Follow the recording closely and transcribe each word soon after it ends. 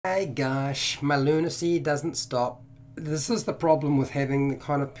Hey gosh, my lunacy doesn't stop. This is the problem with having the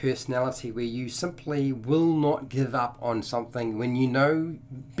kind of personality where you simply will not give up on something when you know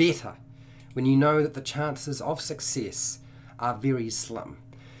better, when you know that the chances of success are very slim.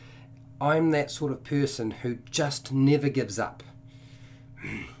 I'm that sort of person who just never gives up.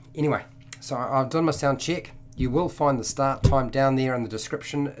 Anyway, so I've done my sound check. You will find the start time down there in the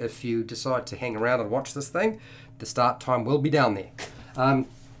description if you decide to hang around and watch this thing. The start time will be down there.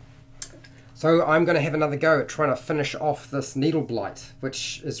 So I'm going to have another go at trying to finish off this needle blight,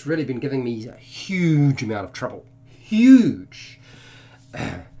 which has really been giving me a huge amount of trouble. Huge!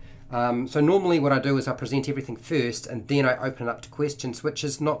 So normally what I do is I present everything first and then I open it up to questions, which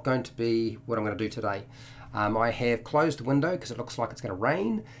is not going to be what I'm going to do today. I have closed the window because it looks like it's going to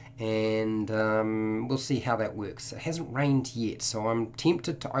rain, and we'll see how that works. It hasn't rained yet, so I'm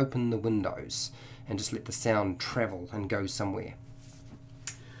tempted to open the windows and just let the sound travel and go somewhere.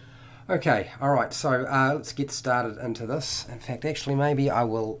 Okay, all right, so let's get started into this. In fact, actually, maybe I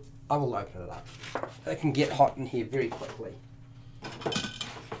will open it up. It can get hot in here very quickly. There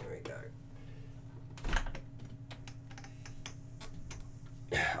we go.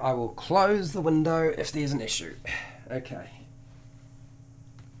 I will close the window if there's an issue. Okay.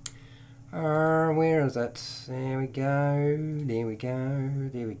 Where is it? There we go, there we go,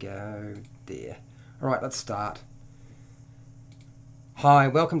 there we go, there. All right, let's start. Hi,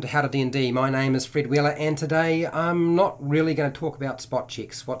 welcome to HowtoDandD. My name is Fred Wheeler, and today I'm not really going to talk about spot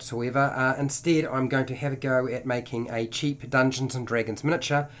checks whatsoever. Instead, I'm going to have a go at making a cheap Dungeons & Dragons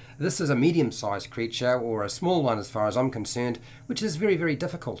miniature. This is a medium-sized creature, or a small one as far as I'm concerned, which is very, very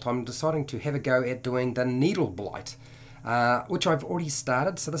difficult. I'm deciding to have a go at doing the needle blight, which I've already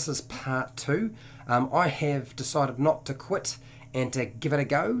started, so this is part 2. I have decided not to quit and to give it a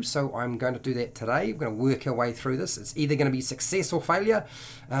go, so I'm going to do that today. We're going to work our way through this. It's either going to be success or failure.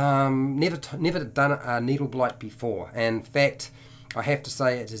 Never done a needle blight before. And in fact, I have to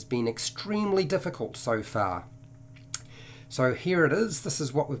say it has been extremely difficult so far. So here it is. This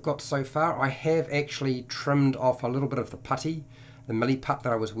is what we've got so far. I have actually trimmed off a little bit of the putty, the milliput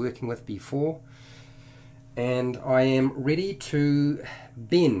that I was working with before. And I am ready to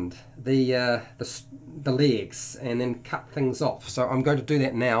bend the legs and then cut things off. So I'm going to do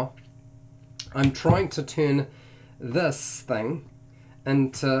that now. I'm trying to turn this thing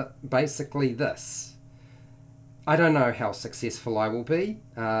into basically this. I don't know how successful I will be.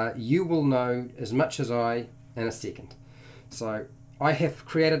 You will know as much as I in a second. So I have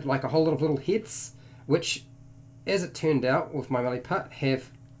created like a whole lot of little heads, which, as it turned out with my milliput,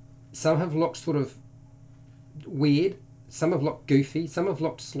 some have looked sort of weird, some have looked goofy, some have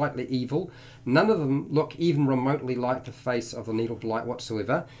looked slightly evil. None of them look even remotely like the face of the needle blight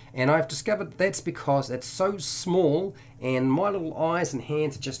whatsoever, and I've discovered that's because it's so small and my little eyes and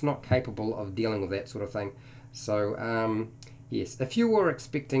hands are just not capable of dealing with that sort of thing. So yes, if you were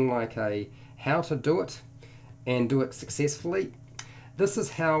expecting like a how to do it and do it successfully, this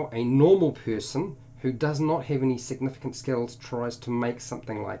is how a normal person who does not have any significant skills tries to make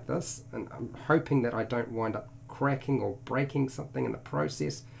something like this. And I'm hoping that I don't wind up cracking or breaking something in the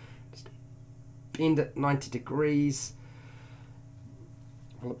process. Just bend it 90 degrees.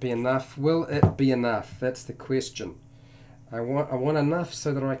 Will it be enough? Will it be enough? That's the question. I want enough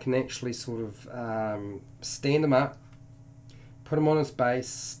so that I can actually sort of stand him up, put him on his base,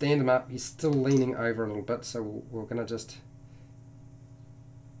 stand him up. He's still leaning over a little bit, so we're going to just...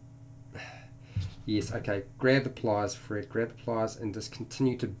 Yes, okay, grab the pliers, Fred, grab the pliers and just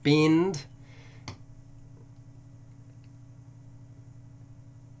continue to bend.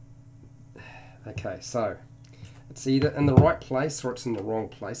 Okay, so it's either in the right place or it's in the wrong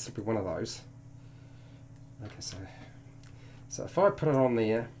place. It'll be one of those. Okay, so if I put it on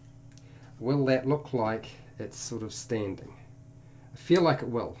there, will that look like it's sort of standing? I feel like it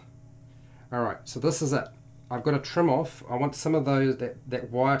will. Alright, so this is it. I've got to trim off. I want some of those that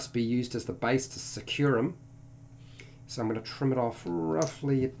wire to be used as the base to secure them. So I'm going to trim it off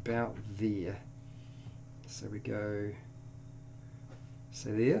roughly about there. So we go, so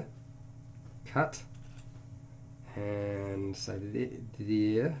there, cut, and so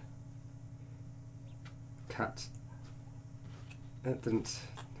there, cut. That didn't.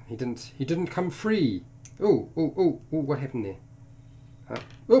 He didn't come free. Oh, what happened there?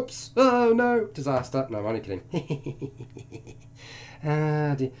 Oops! Oh no! Disaster! No, I'm only kidding.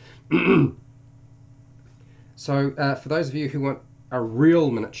 Dear. So, for those of you who want a real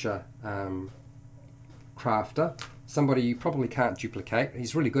miniature crafter, somebody you probably can't duplicate,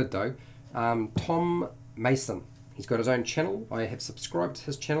 he's really good though, Tom Mason. He's got his own channel. I have subscribed to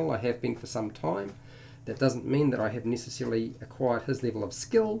his channel. I have been for some time. That doesn't mean that I have necessarily acquired his level of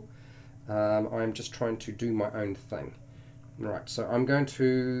skill. I'm just trying to do my own thing. Right, so I'm going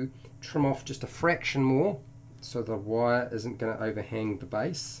to trim off just a fraction more so the wire isn't going to overhang the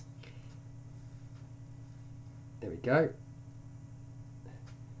base. There we go.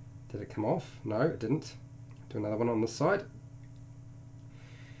 Did it come off? No, it didn't. Do another one on this side.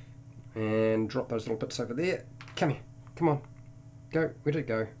 And drop those little bits over there. Come here. Come on. Go. Where did it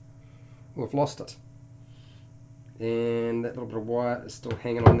go? Oh, I've lost it. And that little bit of wire is still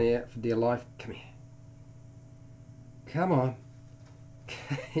hanging on there for dear life. Come here. Come on.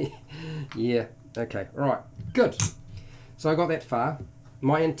 Yeah. Okay. Right. Good. So I got that far.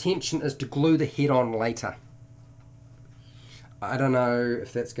 My intention is to glue the head on later. I don't know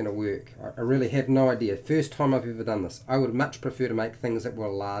if that's going to work. I really have no idea. First time I've ever done this. I would much prefer to make things that were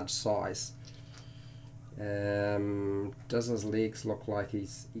large size. Does his legs look like he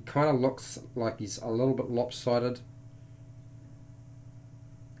kind of looks like he's a little bit lopsided.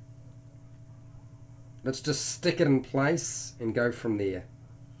 Let's just stick it in place and go from there.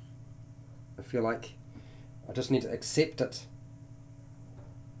 I feel like I just need to accept it.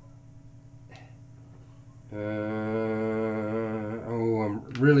 Oh, I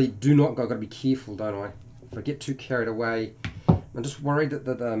really do not. I've got to be careful, don't I? If I get too carried away, I'm just worried that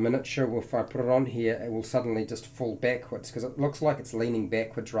the miniature, if I put it on here, it will suddenly just fall backwards because it looks like it's leaning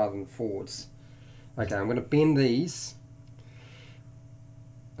backwards rather than forwards. Okay, I'm going to bend these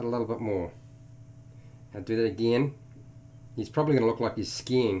a little bit more. I'll do that again. He's probably going to look like he's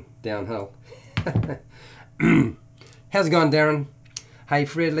skiing downhill. How's it going, Darren? Hey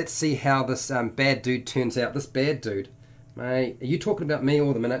Fred, let's see how this bad dude turns out. This bad dude, mate, are you talking about me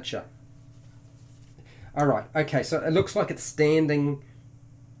or the miniature? Alright, okay, so it looks like it's standing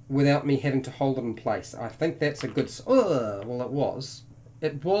without me having to hold it in place. I think that's a good... well, it was.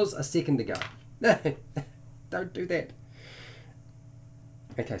 It was a second ago. No, don't do that.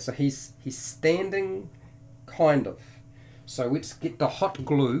 Okay, so he's standing, kind of. So let's get the hot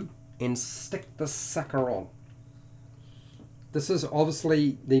glue and stick this sucker on. This is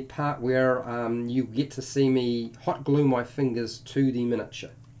obviously the part where you get to see me hot glue my fingers to the miniature.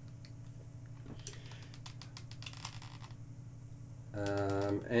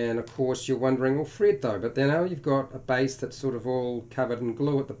 And of course you're wondering, well Fred though, but then now you've got a base that's sort of all covered in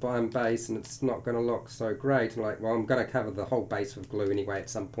glue at the base and it's not going to look so great. And like, well, I'm going to cover the whole base with glue anyway at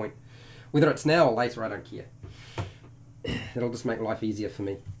some point. Whether it's now or later, I don't care. It'll just make life easier for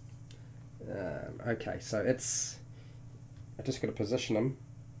me. Okay, so it's... I just got to position him.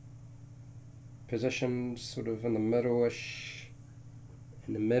 Position sort of in the middle-ish.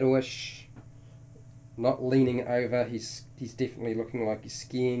 Not leaning over. He's definitely looking like he's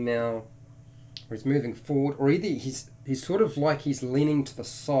skiing now. Or he's moving forward. Or either he's sort of like he's leaning to the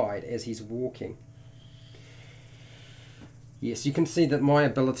side as he's walking. Yes, you can see that my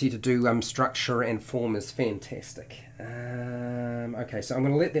ability to do structure and form is fantastic. Okay, so I'm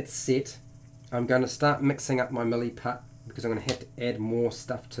going to let that set. I'm going to start mixing up my milliput because I'm going to have to add more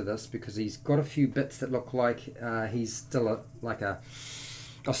stuff to this because he's got a few bits that look like he's still like a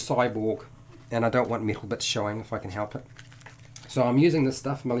cyborg, and I don't want metal bits showing if I can help it. So I'm using this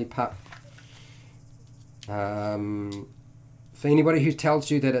stuff, milliput. For anybody who tells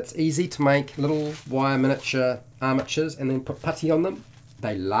you that it's easy to make little wire miniature armatures and then put putty on them,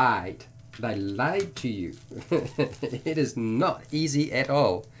 they lied. They lied to you. It is not easy at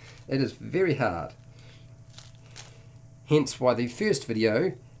all. It is very hard. Hence why the first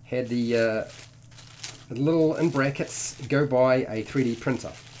video had the little, in brackets, go buy a 3D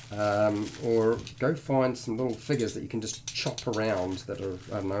printer. Or go find some little figures that you can just chop around that are,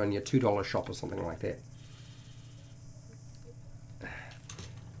 I don't know, in your $2 shop or something like that.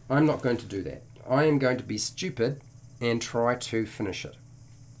 I'm not going to do that. I am going to be stupid and try to finish it.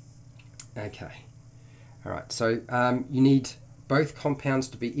 Okay. Alright, so you need both compounds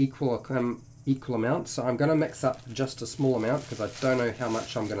to be equal amounts. So I'm going to mix up just a small amount because I don't know how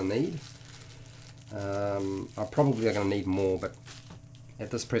much I'm going to need. I'm probably going to need more, but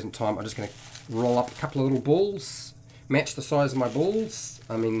at this present time I'm just going to roll up a couple of little balls, match the size of my balls.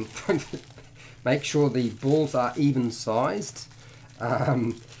 I mean, make sure the balls are even sized.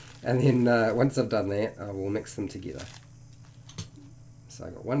 And then once I've done that, I will mix them together. So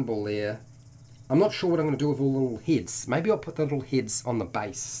I've got one ball there. I'm not sure what I'm going to do with all the little heads. Maybe I'll put the little heads on the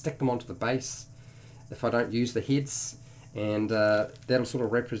base, stick them onto the base if I don't use the heads. And that'll sort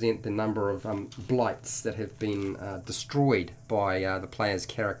of represent the number of blights that have been destroyed by the players'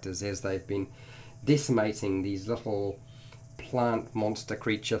 characters as they've been decimating these little plant monster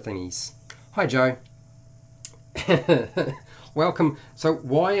creature thingies. Hi Joe. Welcome. So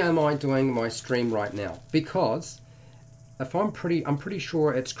why am I doing my stream right now? Because if I'm pretty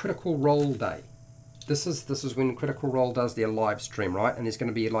sure it's Critical Role Day. This is when Critical Role does their live stream, right? And there's going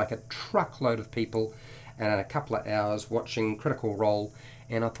to be like a truckload of people and a couple of hours watching Critical Role.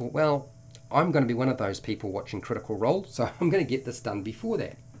 And I thought, well, I'm going to be one of those people watching Critical Role, so I'm going to get this done before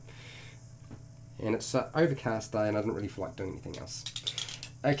that. And it's an overcast day, and I didn't really feel like doing anything else.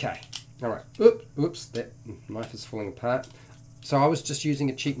 Okay, all right. Oops, that knife is falling apart. So I was just using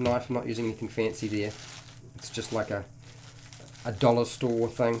a cheap knife. I'm not using anything fancy there. It's just like a dollar store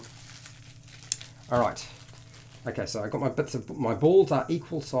thing. All right. Okay, so I got my bits of my balls are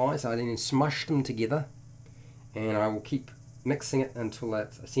equal size. I then smush them together, and I will keep mixing it until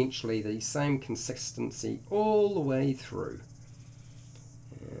it's essentially the same consistency all the way through.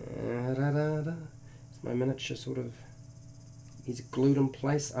 Is my miniature sort of, he's glued in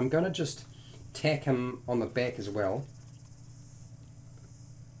place. I'm going to just tack him on the back as well.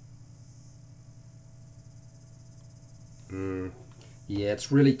 Yeah,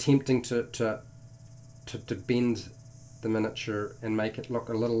 it's really tempting to bend the miniature and make it look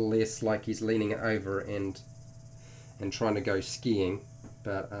a little less like he's leaning over and trying to go skiing,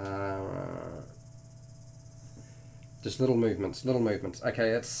 but just little movements. Okay,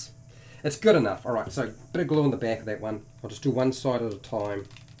 it's good enough. All right, so bit of glue on the back of that one. I'll just do one side at a time.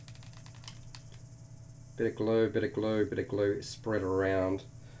 Bit of glue, spread around.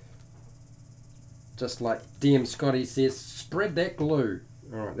 Just like DM Scotty says, spread that glue.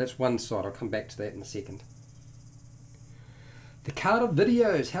 All right, that's one side. I'll come back to that in a second. The Carter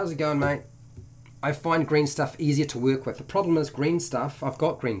videos, how's it going, mate? I find green stuff easier to work with. The problem is green stuff, I've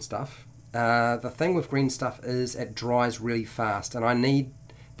got green stuff. The thing with green stuff is it dries really fast, and I need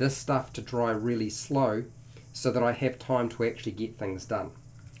this stuff to dry really slow so that I have time to actually get things done.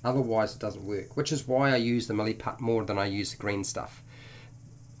 Otherwise it doesn't work, which is why I use the milliput more than I use the green stuff.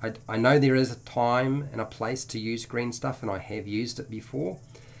 I know there is a time and a place to use green stuff, and I have used it before,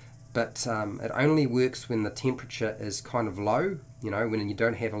 but it only works when the temperature is kind of low, you know, when you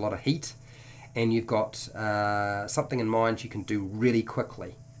don't have a lot of heat, and you've got something in mind you can do really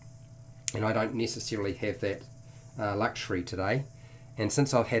quickly. And I don't necessarily have that luxury today. And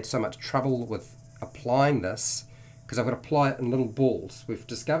since I've had so much trouble with applying this, because I've got to apply it in little balls, we've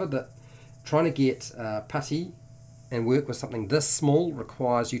discovered that trying to get putty and work with something this small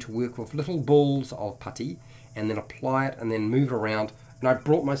requires you to work with little balls of putty and then apply it and then move it around. And I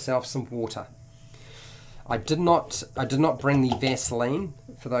brought myself some water. I did not bring the Vaseline,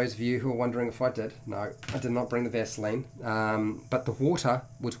 for those of you who are wondering if I did. No, I did not bring the Vaseline, but the water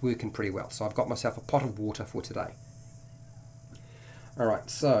was working pretty well. So I've got myself a pot of water for today. All right,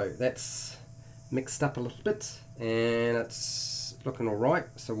 so that's mixed up a little bit and it's looking all right.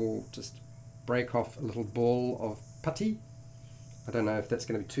 So we'll just break off a little ball of putty. I don't know if that's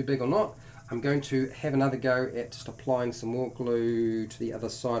going to be too big or not. I'm going to have another go at just applying some more glue to the other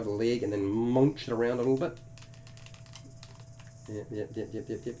side of the leg and then munch it around a little bit.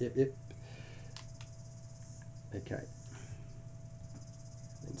 Yep. Okay.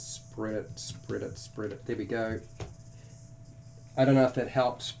 And spread it. There we go. I don't know if that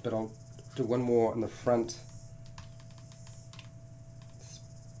helps, but I'll do one more in the front.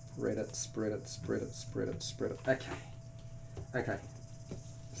 Spread it. Okay.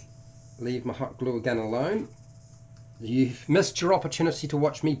 Leave my hot glue gun alone. You've missed your opportunity to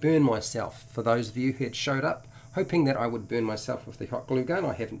watch me burn myself. For those of you who had showed up hoping that I would burn myself with the hot glue gun,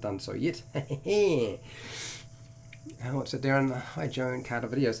 I haven't done so yet. What's it, Darren? Hi, Joan Carter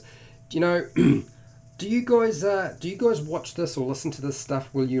videos. Do you know? do you guys watch this or listen to this stuff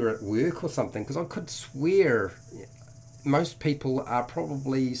while you're at work or something? Because I could swear most people are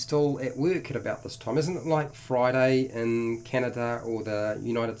probably still at work at about this time. Isn't it like Friday in Canada or the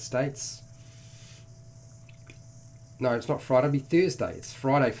United States? No, it's not Friday, it'll be Thursday. It's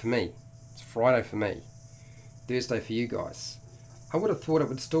Friday for me. Thursday for you guys. I would have thought it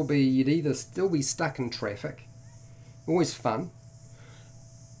would still be, you'd either still be stuck in traffic. Always fun.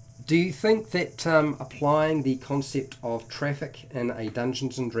 Do you think that applying the concept of traffic in a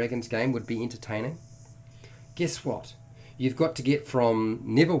Dungeons and Dragons game would be entertaining? Guess what? You've got to get from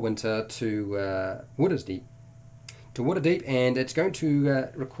Neverwinter to Waterdeep. And it's going to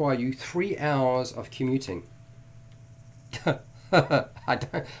require you 3 hours of commuting. I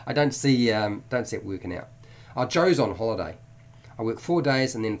don't see it working out. Joe's on holiday. I work 4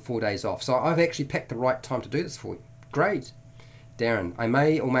 days and then 4 days off. So I've actually picked the right time to do this for you. Great. Darren, I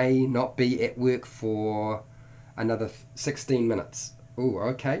may or may not be at work for another 16 minutes. Oh,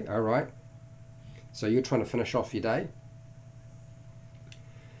 okay, all right. So you're trying to finish off your day?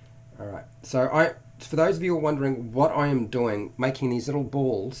 All right. So for those of you who are wondering what I am doing, making these little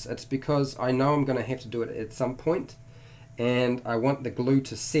balls, it's because I know I'm going to have to do it at some point, and I want the glue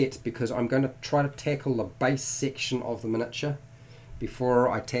to set because I'm going to try to tackle the base section of the miniature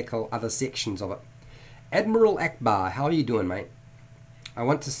before I tackle other sections of it. Admiral Akbar, how are you doing, mate? I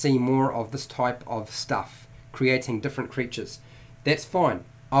want to see more of this type of stuff, creating different creatures. That's fine,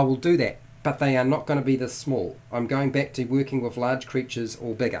 I will do that, but they are not going to be this small. I'm going back to working with large creatures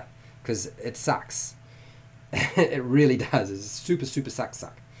or bigger, because it sucks. It really does. It's super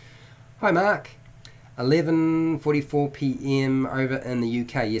suck. Hi Mark. 11:44 p.m. over in the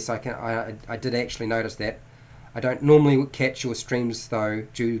UK. Yes, I did actually notice that. I don't normally catch your streams though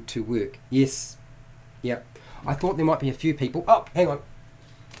due to work. Yes. Yep. I thought there might be a few people. Oh, hang on.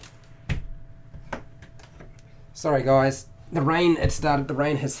 Sorry guys. The rain, it started, the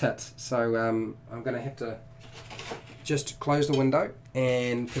rain has hit. So I'm going to have to just close the window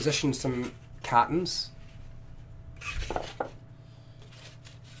and position some cartons.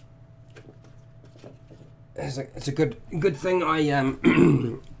 It's a good thing I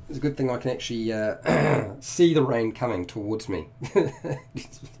it's a good thing I can actually see the rain coming towards me.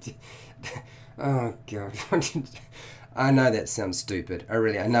 Oh god. I know that sounds stupid. I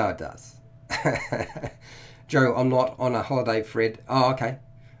know it does. Joe, I'm not on a holiday, Fred. Oh, okay.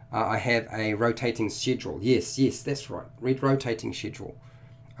 I have a rotating schedule. Yes, that's right. Rotating schedule.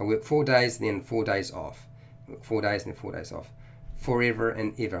 I work 4 days, then 4 days off. Work 4 days, and then 4 days off. Forever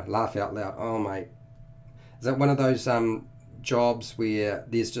and ever. Laugh out loud. Oh, mate. Is that one of those jobs where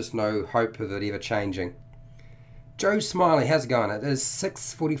there's just no hope of it ever changing? Joe Smiley, how's it going? It is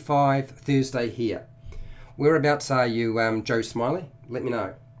 6:45 Thursday here. Whereabouts are you, Joe Smiley? Let me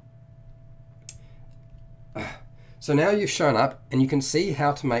know. So now you've shown up and you can see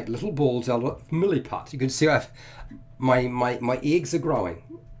how to make little balls out of milliput. You can see my eggs are growing.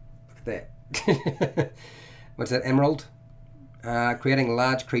 Look at that. What's that, emerald? Creating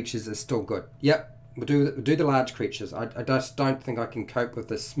large creatures is still good. Yep, we'll do the large creatures. I just don't think I can cope with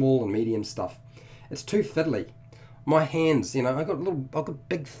the small and medium stuff. It's too fiddly. My hands, you know, I've got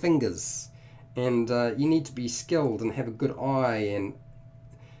big fingers, and you need to be skilled and have a good eye,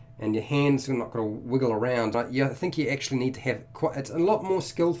 and your hands are not going to wiggle around. I think you actually need to have it's a lot more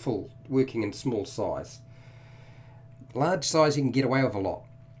skillful working in small size. Large size you can get away with a lot.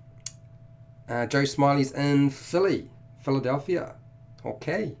 Joe Smiley's in Philadelphia.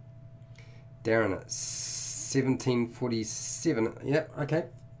 Okay. Darren at 17:47. Yeah, okay.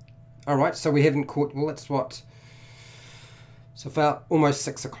 Alright, so we haven't caught, well, that's what, so far almost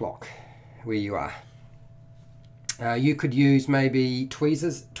 6 o'clock where you are. You could use maybe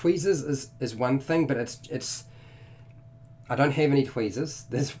tweezers. Tweezers is one thing, but it's I don't have any tweezers.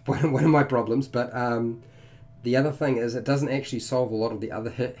 That's one of my problems. But the other thing is it doesn't actually solve a lot of the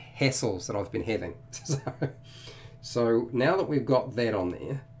other hassles that I've been having. So now that we've got that on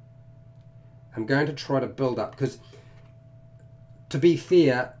there, I'm going to try to build up, because to be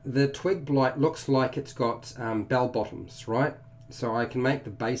fair, the twig blight looks like it's got bell bottoms, right? So I can make the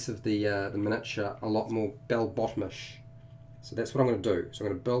base of the miniature a lot more bell-bottomish. So that's what I'm going to do. So I'm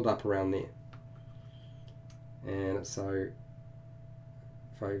going to build up around there. And so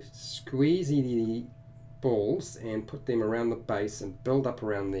if I squeeze the balls and put them around the base and build up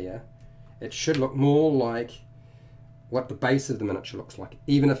around there, it should look more like what the base of the miniature looks like,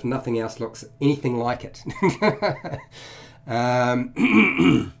 even if nothing else looks anything like it.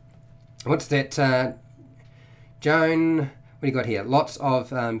 What's that, Joan? What do you got here? Lots of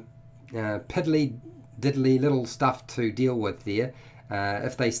piddly diddly little stuff to deal with there.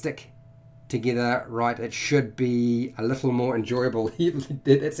 If they stick together right, it should be a little more enjoyable.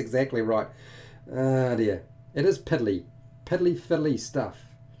 That's exactly right. Oh dear. It is piddly fiddly stuff.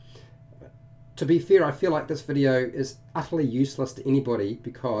 To be fair, I feel like this video is utterly useless to anybody,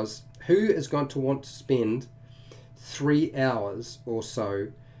 because who is going to want to spend 3 hours or so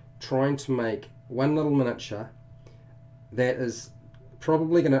trying to make one little miniature that is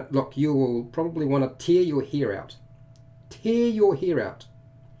probably going to, look, you will probably want to tear your hair out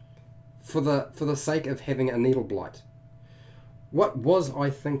for the sake of having a needle blight. What was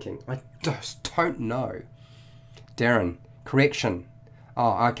I thinking? I just don't know. Darren, correction.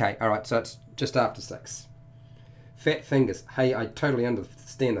 Oh, okay, alright, so it's just after 6. Fat fingers. Hey, I totally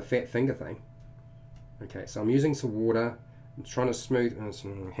understand the fat finger thing. Okay, so I'm using some water. I'm trying to smooth, hang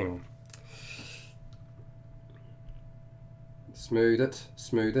on. Smooth it,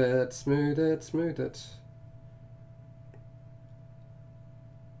 smooth it, smooth it, smooth it.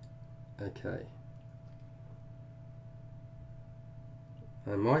 Okay.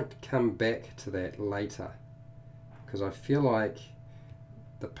 I might come back to that later, because I feel like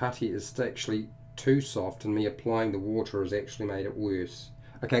the putty is actually too soft, and me applying the water has actually made it worse.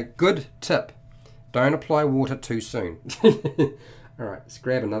 Okay, good tip. Don't apply water too soon. Alright, let's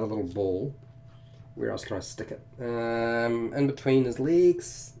grab another little ball. Where else can I stick it? In between his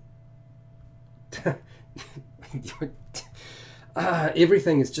legs.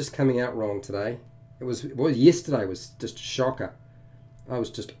 Everything is just coming out wrong today. Yesterday was just a shocker. I was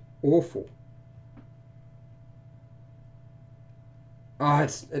just awful.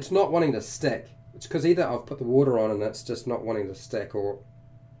 It's not wanting to stick. It's because either I've put the water on and it's just not wanting to stick, or...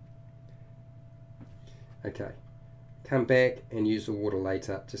 Okay. Come back and use the water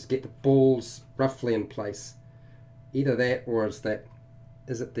later. Just get the balls roughly in place. Either that, or is it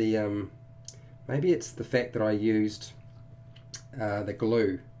the... maybe it's the fact that I used the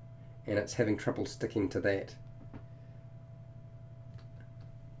glue and it's having trouble sticking to that.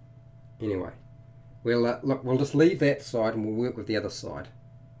 Anyway. Look, we'll just leave that side and we'll work with the other side.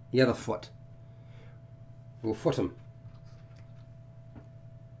 The other foot. We'll foot him.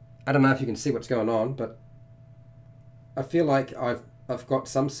 I don't know if you can see what's going on, but I feel like I've got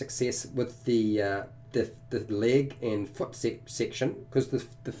some success with the leg and foot section, because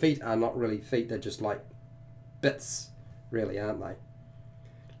the feet are not really feet, they're just like bits, really, aren't they?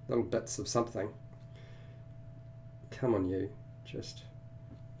 Little bits of something. Come on, you. Just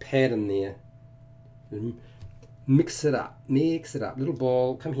pad in there. Mix it up, little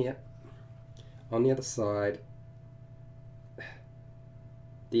ball, come here, on the other side,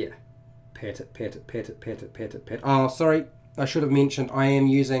 there, pat it. Oh, sorry, I should have mentioned, I am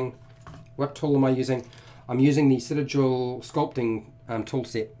using, what tool am I using? I'm using the HowtoDandD sculpting tool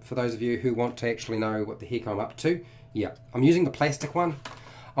set, for those of you who want to actually know what the heck I'm up to. Yeah, I'm using the plastic one.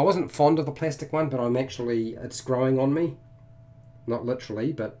 I wasn't fond of the plastic one, but it's growing on me, not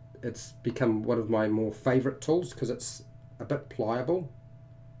literally, but it's become one of my more favorite tools because it's a bit pliable,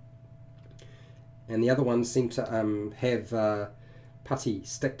 and the other ones seem to have putty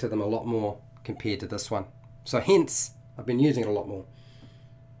stick to them a lot more compared to this one, so hence I've been using it a lot more.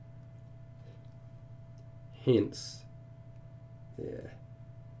 Hence, yeah.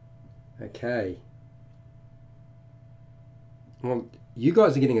 Okay, well, you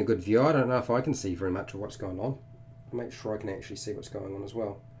guys are getting a good view. I don't know if I can see very much of what's going on. I'll make sure I can actually see what's going on as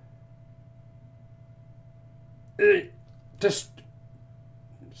well. This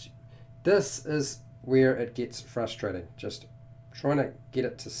is where it gets frustrating, just trying to get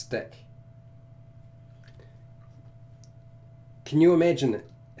it to stick. Can you imagine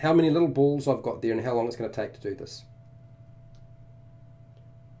how many little balls I've got there and how long it's going to take to do this?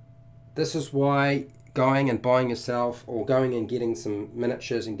 This is why going and buying yourself, or going and getting some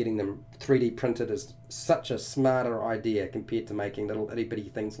miniatures and getting them 3D printed, is such a smarter idea compared to making little itty bitty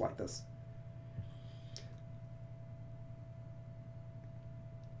things like this.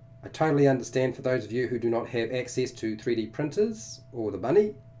 I totally understand for those of you who do not have access to 3D printers or the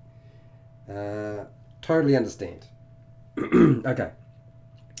bunny. Totally understand. Okay.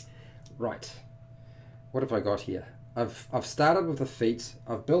 Right. What have I got here? I've started with the feet.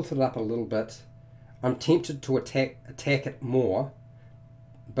 I've built it up a little bit. I'm tempted to attack it more,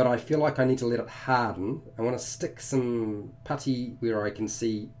 but I feel like I need to let it harden. I want to stick some putty where I can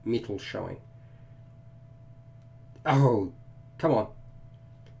see metal showing. Oh, come on.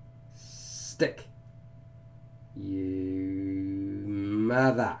 Stick. You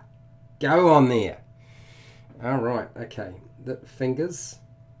mother. Go on there. Alright, okay. The fingers.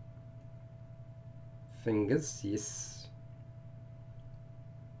 Fingers, yes.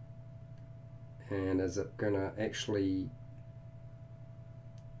 And is it gonna actually...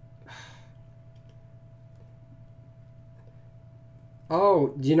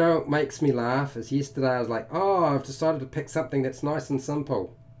 Oh, you know what makes me laugh is yesterday I was like, oh, I've decided to pick something that's nice and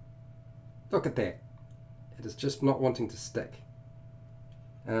simple. Look at that. It is just not wanting to stick.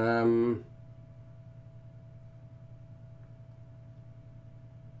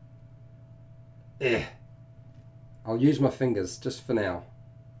 I'll use my fingers just for now.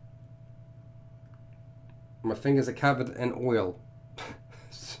 My fingers are covered in oil.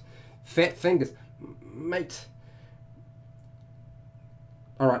 Fat fingers. Mate.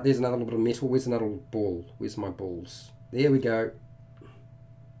 Alright, there's another little bit of metal. Where's another ball? Where's my balls? There we go.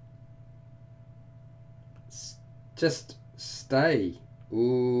 Just stay.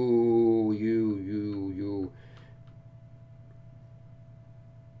 Ooh, you.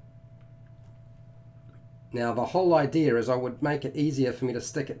 Now the whole idea is I would make it easier for me to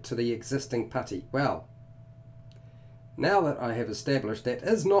stick it to the existing putty. Well, now that I have established that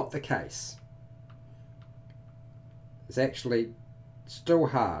is not the case. It's actually still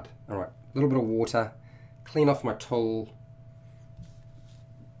hard. Alright, a little bit of water, clean off my tool.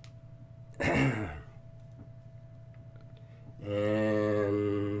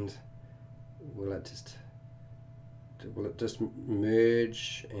 And will it just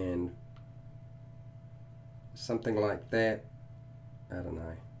merge and something like that? I don't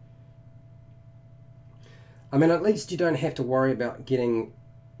know. I mean, at least you don't have to worry about getting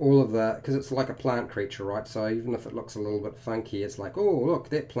all of the, because it's like a plant creature, right? So even if it looks a little bit funky, it's like, oh look,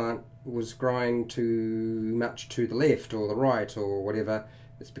 that plant was growing too much to the left or the right or whatever.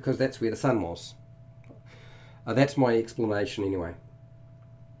 It's because that's where the sun was. That's my explanation anyway.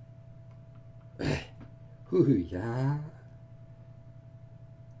 Yeah.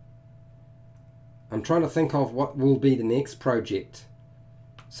 I'm trying to think of what will be the next project.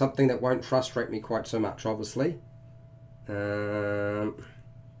 Something that won't frustrate me quite so much, obviously. And,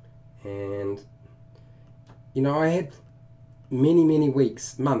 you know, I had many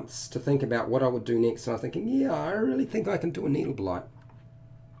weeks, months to think about what I would do next. And I was thinking, yeah, I really think I can do a needle blight.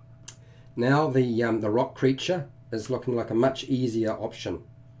 Now the rock creature is looking like a much easier option.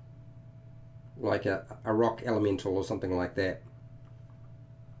 Like a rock elemental or something like that.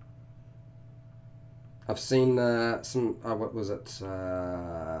 I've seen some, what was it? It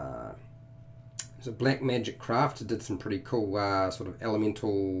was a Black Magic Craft that did some pretty cool sort of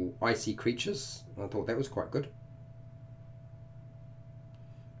elemental icy creatures. I thought that was quite good.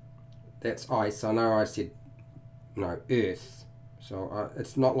 That's ice. I know I said, no, earth. So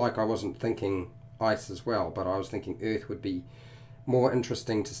it's not like I wasn't thinking ice as well, but I was thinking earth would be more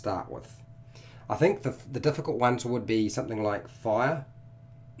interesting to start with. I think the difficult ones would be something like fire.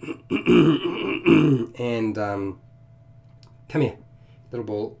 And come here, little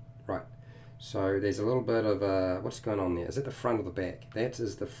ball. Right, so there's a little bit of what's going on there? Is it the front or the back? That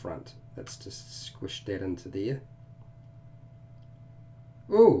is the front. Let's just squish that into there.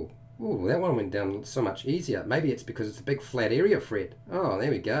 Ooh, that one went down so much easier. Maybe it's because it's a big flat area, Fred. Oh,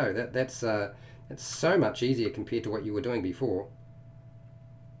 there we go. That's so much easier compared to what you were doing before.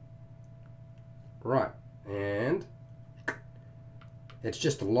 Right, and it's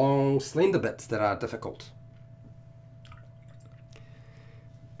just the long, slender bits that are difficult.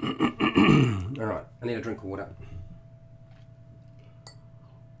 Alright, I need a drink of water.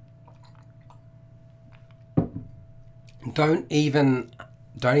 Don't even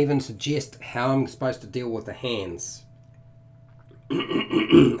suggest how I'm supposed to deal with the hands.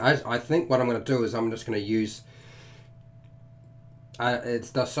 I think what I'm going to do is I'm just going to use,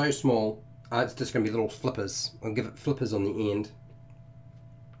 they're so small, it's just going to be little flippers. I'll give it flippers on the end.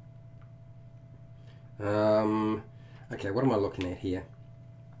 Okay, what am I looking at here?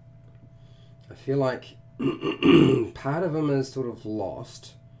 I feel like part of them is sort of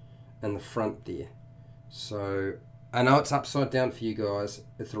lost in the front there. So I know it's upside down for you guys.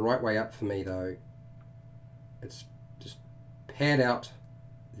 It's the right way up for me though. It's just pad out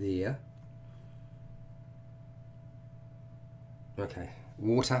there. Okay,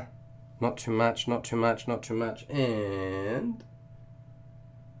 water. Not too much, not too much, not too much. And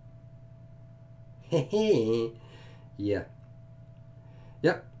yeah.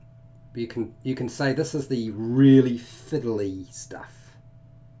 Yep. You can say this is the really fiddly stuff.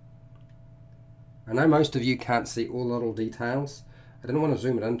 I know most of you can't see all the little details. I didn't want to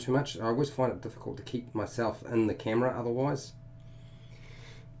zoom it in too much. I always find it difficult to keep myself in the camera otherwise.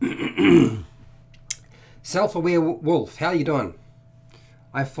 Self-aware wolf, how are you doing?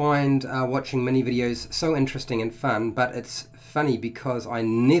 I find watching mini videos so interesting and fun, but it's funny because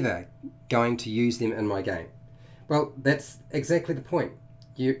I'm never going to use them in my game. Well, that's exactly the point.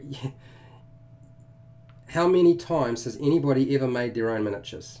 How many times has anybody ever made their own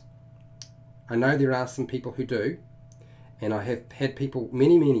miniatures? I know there are some people who do, and I have had people,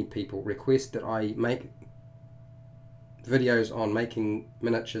 many people request that I make videos on making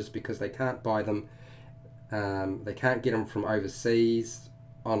miniatures because they can't buy them, they can't get them from overseas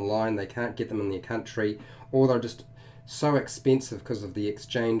online, they can't get them in their country, or they're just so expensive because of the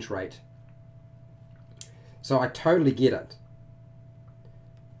exchange rate. So I totally get it.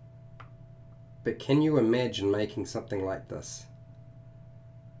 But can you imagine making something like this?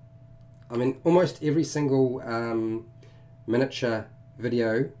 I mean, almost every single miniature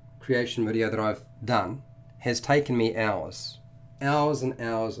video, creation video that I've done has taken me hours and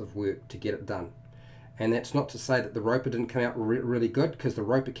hours of work to get it done. And that's not to say that the roper didn't come out really good, because the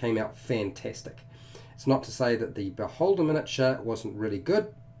roper came out fantastic. It's not to say that the beholder miniature wasn't really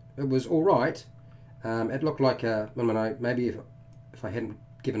good. It was all right. It looked like a, I don't know, maybe if I hadn't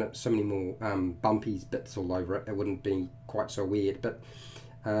given it so many more bumpy bits all over it, it wouldn't be quite so weird. But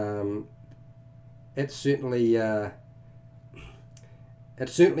it certainly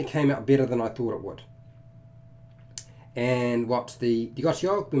came out better than I thought it would. And what the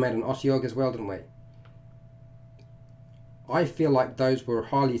Ossiog, we made an Ossiog as well, didn't we? I feel like those were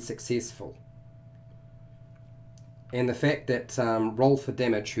highly successful. And the fact that Roll for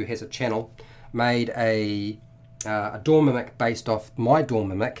Damage, who has a channel, made a door mimic based off my door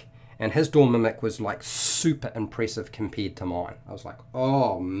mimic, and his door mimic was like super impressive compared to mine. I was like,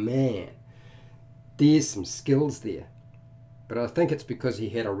 oh man, there's some skills there. But I think it's because he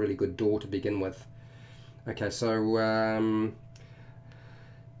had a really good door to begin with. Okay, so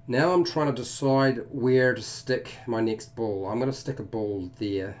now I'm trying to decide where to stick my next ball. I'm going to stick a ball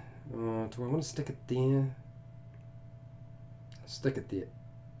there. Do I want to stick it there? Stick it there.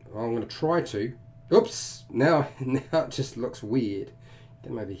 Well, I'm going to try to. Oops! Now it just looks weird.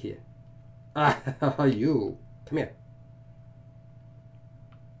 Get him over here. Ah, you. Come here.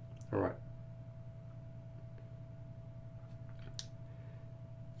 Alright.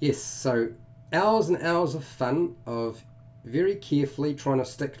 Yes, so hours and hours of fun of very carefully trying to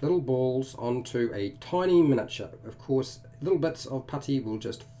stick little balls onto a tiny miniature. Of course, little bits of putty will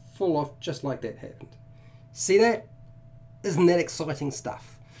just fall off just like that happened. See that? Isn't that exciting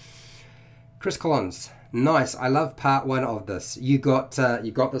stuff? Chris Collins, nice. I love part 1 of this. You got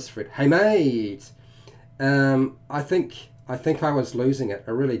this, Fred. Hey mate, I think I was losing it.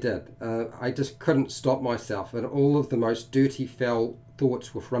 I really did. I just couldn't stop myself, and all of the most dirty, foul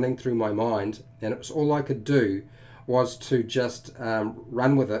thoughts were running through my mind, and it was all I could do was to just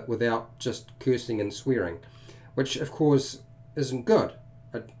run with it without just cursing and swearing, which of course isn't good.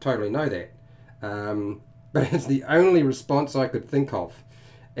 I totally know that. But it's the only response I could think of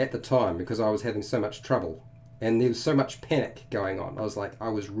at the time because I was having so much trouble and there was so much panic going on. I was like, I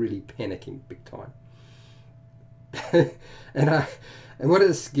was really panicking big time. and what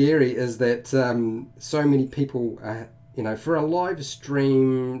is scary is that so many people, you know, for a live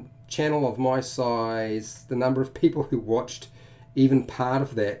stream channel of my size, the number of people who watched even part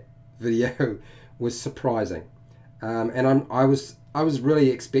of that video was surprising. And I was really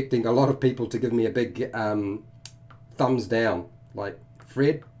expecting a lot of people to give me a big thumbs down, like,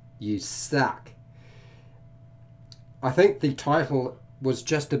 Fred, you suck. I think the title was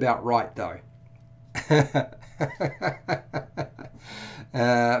just about right though.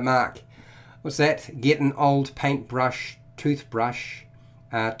 Mark, what's that? Get an old paintbrush, toothbrush,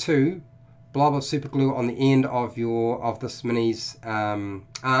 2, blob of super glue on the end of this mini's arm,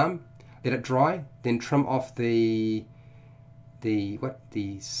 let it dry, then trim off the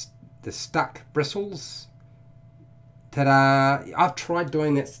stuck bristles. Ta-da! I've tried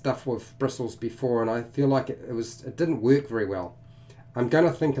doing that stuff with bristles before and I feel like it didn't work very well. I'm going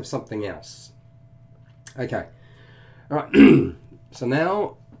to think of something else. Okay. Alright. So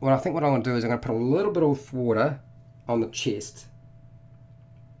now what I'm going to do is I'm going to put a little bit of water on the chest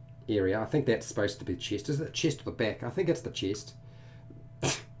area. I think that's supposed to be the chest. Is it the chest or the back? I think it's the chest.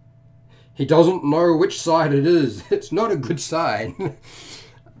 He doesn't know which side it is. It's not a good side.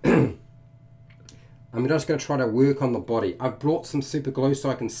 I'm just going to try to work on the body. I've brought some super glue so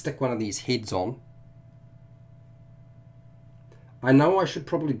I can stick one of these heads on. I know I should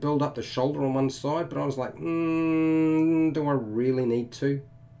probably build up the shoulder on one side, but I was like, do I really need to?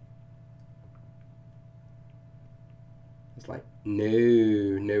 It's like,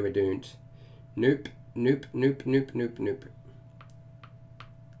 no, I don't. Nope, nope, nope, nope, nope, nope.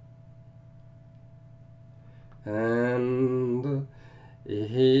 And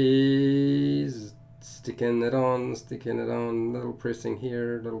he's sticking it on, little pressing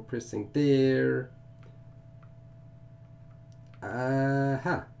here, little pressing there.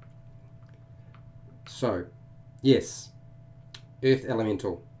 Aha. So, yes, Earth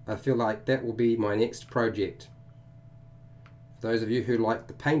Elemental. I feel like that will be my next project. For those of you who like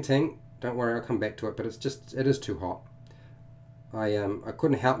the painting, don't worry, I'll come back to it, but it is too hot. I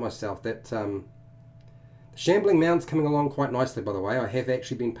couldn't help myself. That the Shambling Mound's coming along quite nicely, by the way. I have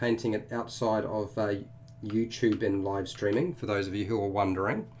actually been painting it outside of YouTube and live streaming, for those of you who are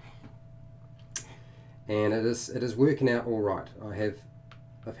wondering. And it is working out all right.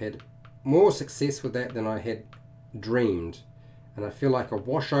 I've had more success with that than I had dreamed, and I feel like a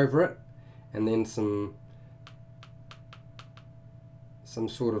wash over it, and then some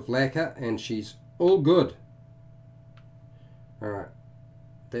sort of lacquer, and she's all good. All right,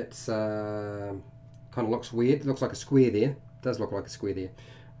 that's kind of looks weird. It looks like a square there. It does look like a square there.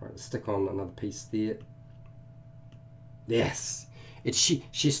 All right, let's stick on another piece there. Yes,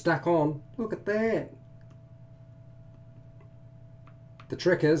 she's stuck on. Look at that. The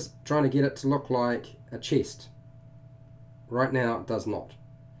trick is trying to get it to look like a chest. Right now it does not.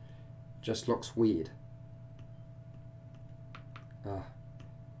 It just looks weird.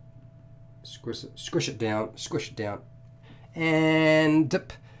 Squish it down, and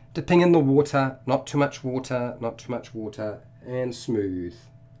dip. Dipping in the water, not too much water, not too much water, and smooth.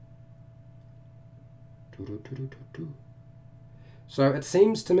 So it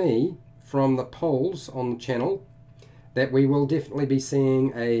seems to me, from the polls on the channel, that we will definitely be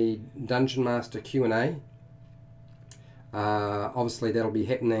seeing a Dungeon Master Q&A. Obviously that'll be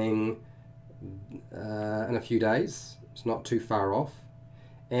happening in a few days. It's not too far off.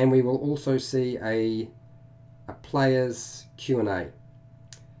 And we will also see a players Q&A.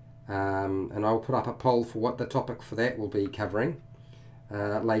 And I'll put up a poll for what the topic for that will be covering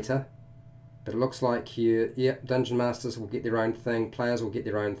later. But it looks like here, yep, Dungeon Masters will get their own thing, players will get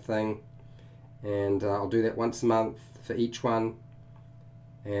their own thing, and I'll do that once a month for each one,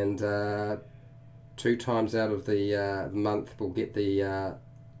 and 2 times out of the month we'll get the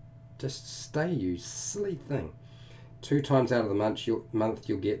just stay, you silly thing. 2 times out of the month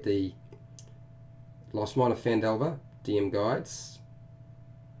you'll get the Lost Mine of Phandelver DM guides,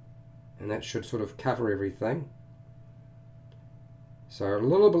 and that should sort of cover everything. So a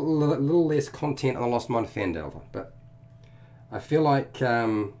little less content on the Lost Mine of Phandelver, but I feel like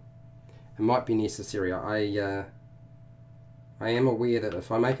it might be necessary. I am aware that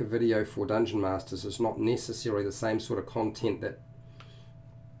if I make a video for Dungeon Masters, it's not necessarily the same sort of content that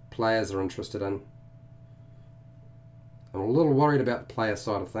players are interested in. I'm a little worried about the player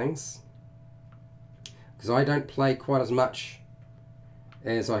side of things, because I don't play quite as much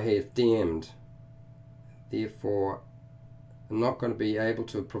as I have DM'd. Therefore, I'm not going to be able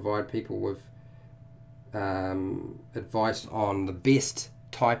to provide people with advice on the best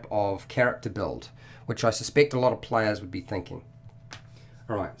type of character build, which I suspect a lot of players would be thinking.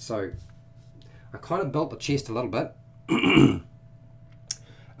 Alright, so I kind of built the chest a little bit.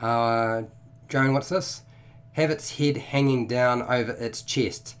 Joan, what's this? Have its head hanging down over its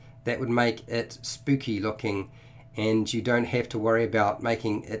chest. That would make it spooky looking, and you don't have to worry about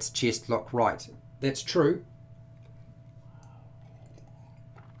making its chest look right. That's true.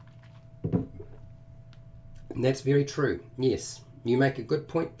 And that's very true. Yes, you make a good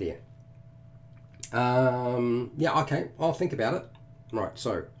point there. Yeah, okay, I'll think about it. Right,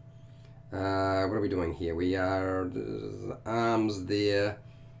 so what are we doing here? We are arms there.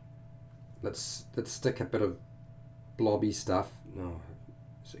 Let's stick a bit of blobby stuff. No,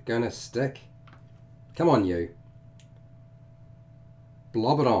 is it gonna stick? Come on, you.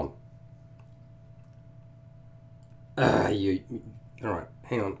 Blob it on. You. All right,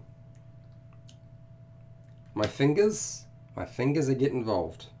 hang on. My fingers are getting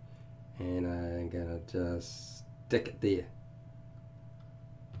involved, and I'm gonna just stick it there.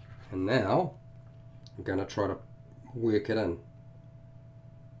 And now I'm gonna try to work it in.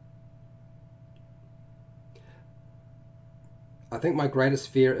 I think my greatest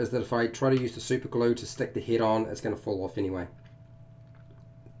fear is that if I try to use the super glue to stick the head on, it's going to fall off anyway.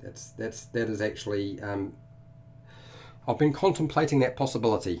 That is actually I've been contemplating that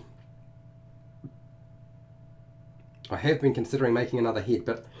possibility. I have been considering making another head,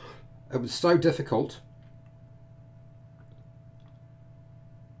 but it was so difficult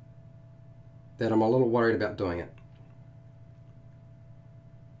that I'm a little worried about doing it.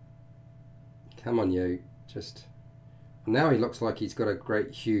 Come on, you. Just... Now he looks like he's got a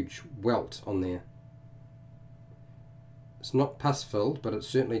great huge welt on there. It's not pus filled, but it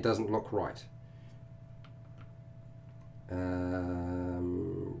certainly doesn't look right.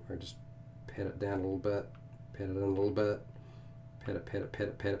 I just pat it down a little bit, pat it in a little bit, pat it, pat it, pat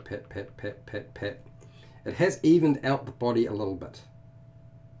it, pat it, pat, pat, pat, pat, pat. It has evened out the body a little bit.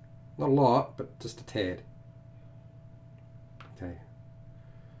 Not a lot, but just a tad. Okay.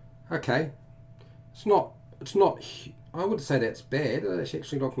 Okay. It's not, I would say that's bad. It's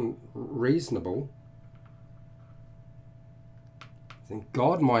actually looking reasonable. Thank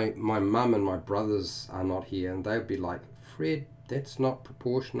God my mum and my brothers are not here, and they'd be like, Fred, that's not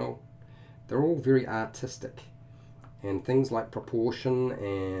proportional. They're all very artistic, and things like proportion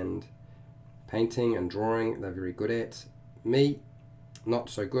and painting and drawing they're very good at. Me, not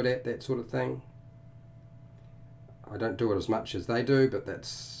so good at that sort of thing. I don't do it as much as they do, but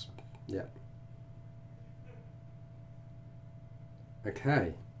that's, yeah.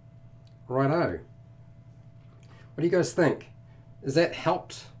 Okay, righto. What do you guys think? Has that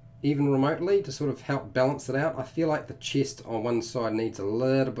helped even remotely to sort of help balance it out? I feel like the chest on one side needs a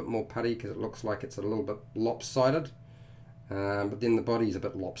little bit more putty because it looks like it's a little bit lopsided, but then the body's a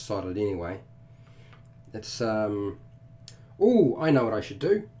bit lopsided anyway. It's oh, I know what I should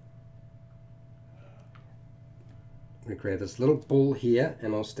do. I'm going to create this little ball here,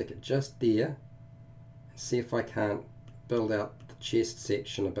 and I'll stick it just there. See if I can't build out the chest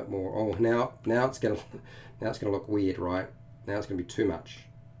section a bit more. Oh, now it's gonna look weird, right? Now it's gonna be too much.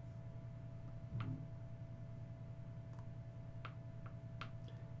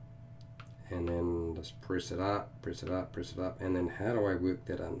 and then just press it up, press it up, press it up, and then how do I work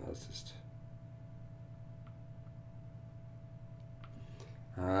that in? It's just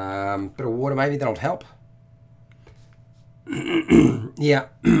bit of water maybe, that'll help. Yeah,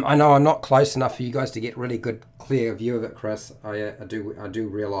 I know I'm not close enough for you guys to get really good clear view of it, Chris. I do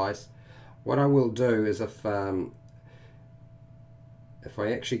realize. What I will do is if I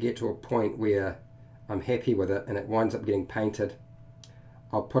actually get to a point where I'm happy with it and it winds up getting painted,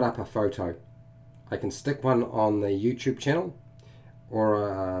 I'll put up a photo. I can stick one on the YouTube channel,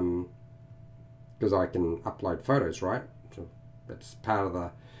 or because I can upload photos, right? So that's part of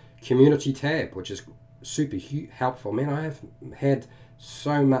the community tab, which is super helpful. Man, I have had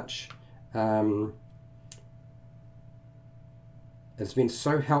so much, it's been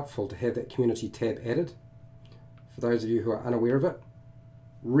so helpful to have that community tab added. For those of you who are unaware of it,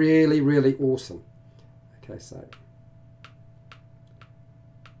 really, really awesome. Okay, so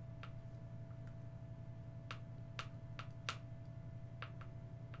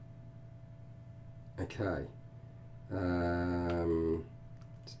okay,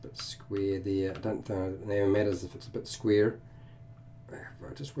 it's a bit square there. I don't think it never matters if it's a bit square.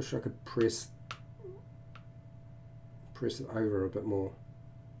 I just wish I could press it over a bit more.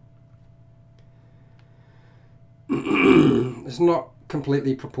 It's not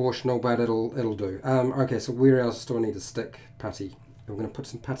completely proportional, but it'll do. Okay, so where else do I need to stick putty? I'm going to put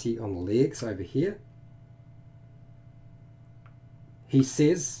some putty on the legs over here. He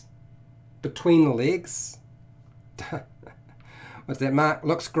says between the legs. What's that, Mark?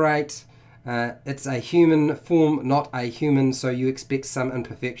 Looks great. It's a human form, not a human, so you expect some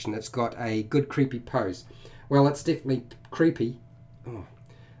imperfection. It's got a good creepy pose. Well, it's definitely creepy. Oh,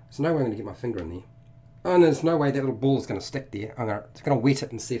 there's no way I'm going to get my finger in there. Oh, and there's no way that little ball is going to stick there. I'm going to wet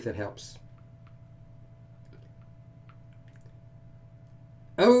it and see if that helps.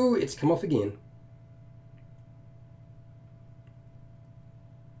 Oh, it's come off again.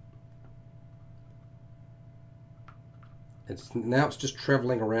 Now it's just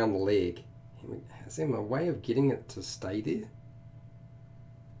travelling around the leg. Is there a way of getting it to stay there?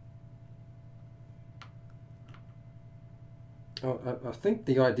 Oh, I think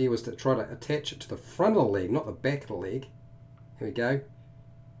the idea was to try to attach it to the front of the leg, not the back of the leg. Here we go.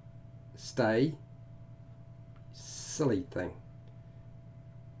 Stay. Silly thing.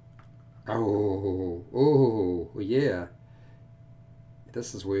 Oh, yeah.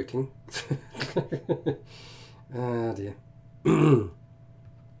 This is working. Oh dear.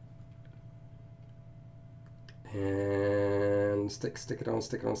 And stick it on,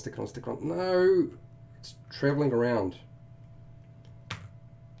 stick it on, stick it on, stick it on. No! It's travelling around.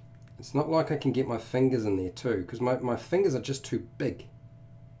 It's not like I can get my fingers in there too, because my fingers are just too big.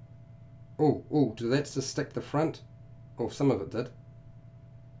 Oh, did that just stick the front? Oh, some of it did.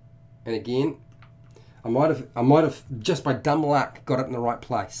 And again, I might have just by dumb luck got it in the right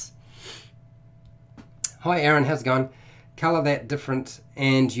place. Hi Aaron, how's it going? Colour that different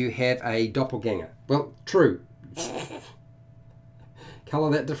and you have a doppelganger. Well, true.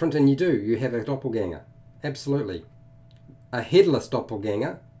 Colour that different and you have a doppelganger. Absolutely. A headless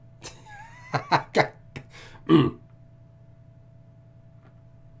doppelganger.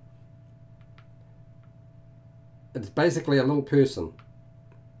 It's basically a little person.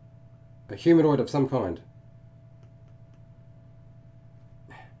 A humanoid of some kind.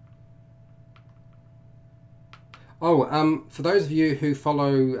 Oh, for those of you who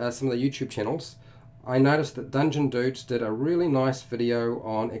follow some of the YouTube channels, I noticed that Dungeon Dudes did a really nice video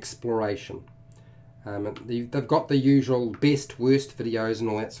on exploration. They've got the usual best, worst videos and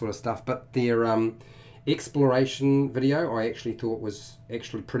all that sort of stuff, but their exploration video I actually thought was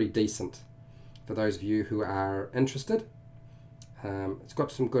actually pretty decent. For those of you who are interested, it's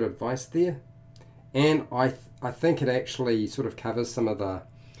got some good advice there, and I think it actually sort of covers some of the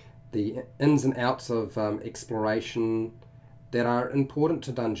ins and outs of exploration that are important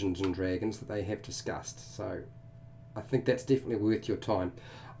to Dungeons and Dragons that they have discussed. So I think that's definitely worth your time.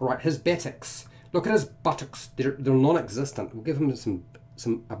 All right, his buttocks. Look at his buttocks. They're non-existent. We'll give him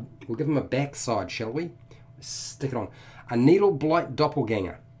we'll give him a backside, shall we? Stick it on. A needle blight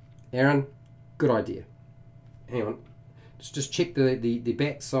doppelganger. Aaron, good idea. Hang on. Just check the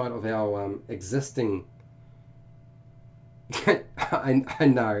backside of our existing. I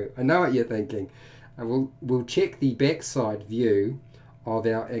know what you're thinking. We'll check the backside view of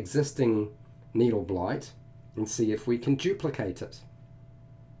our existing needle blight and see if we can duplicate it.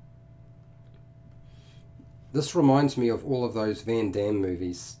 This reminds me of all of those Van Damme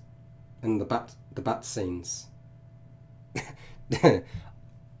movies and the butt scenes.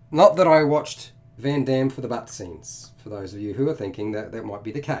 Not that I watched Van Damme for the butt scenes, for those of you who are thinking that that might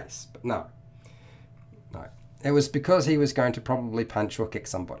be the case, but no. It was because he was going to probably punch or kick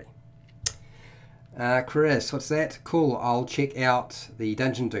somebody. Chris, what's that? Cool, I'll check out the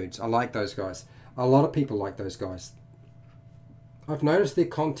Dungeon Dudes. I like those guys. A lot of people like those guys. I've noticed their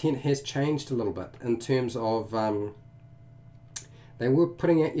content has changed a little bit in terms of they were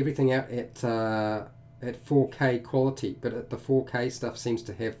putting everything out at 4K quality, but the 4K stuff seems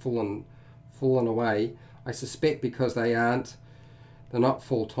to have fallen away. I suspect because they're not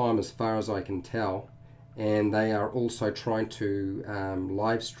full time as far as I can tell, and they are also trying to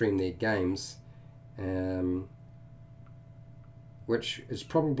live stream their games, which has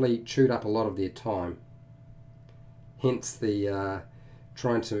probably chewed up a lot of their time. Hence the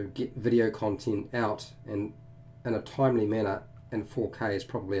trying to get video content out and in a timely manner in 4K is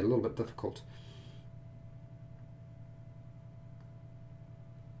probably a little bit difficult.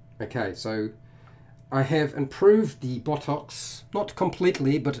 Okay, so I have improved the buttocks, not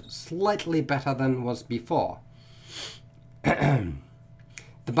completely, but slightly better than was before. The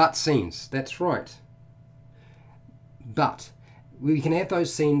butt scenes, that's right. But we can have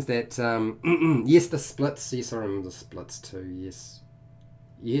those scenes that, yes, the splits, yes, I remember the splits too, yes.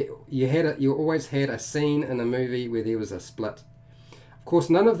 You always had a scene in a movie where there was a split. Of course,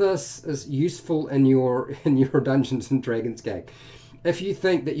 none of this is useful in your Dungeons and Dragons game. If you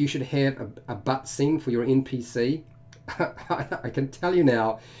think that you should have a butt scene for your NPC, I can tell you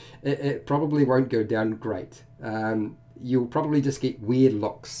now, it probably won't go down great. You'll probably just get weird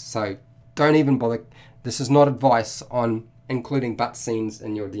looks. So don't even bother. This is not advice on including butt scenes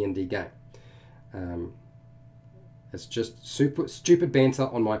in your D&D game. It's just stupid banter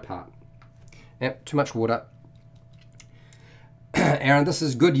on my part. Yep, too much water. Aaron, this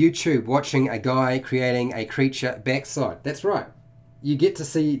is good YouTube, watching a guy creating a creature backside. That's right. You get to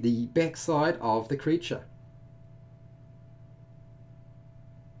see the backside of the creature.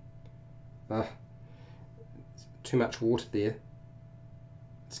 Too much water there.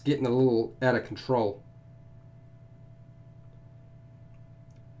 It's getting a little out of control.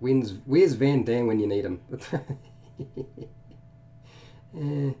 Where's Van Damme when you need him?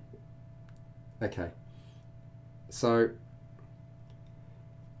 Okay. So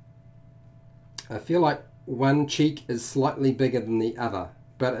I feel like one cheek is slightly bigger than the other,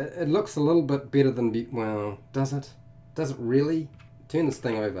 but it looks a little bit better than, well, does it? Does it really? Turn this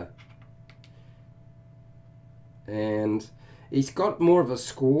thing over. And he's got more of a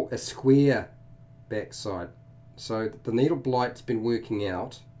square backside. So the needle blight's been working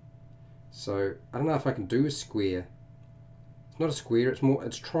out. So I don't know if I can do a square. It's not a square,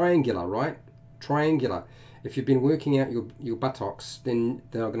 it's triangular, right? Triangular. If you've been working out your buttocks, then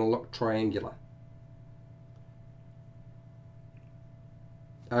they're going to look triangular.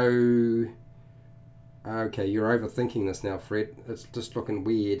 Oh, okay, you're overthinking this now, Fred. It's just looking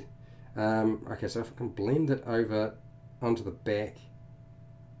weird. Okay, so if I can blend it over onto the back.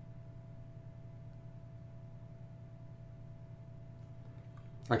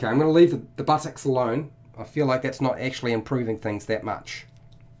 Okay, I'm going to leave the buttocks alone. I feel like that's not actually improving things that much.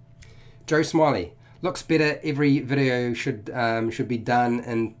 Joe Smiley, looks better. Every video should be done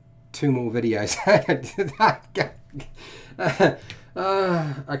in 2 more videos.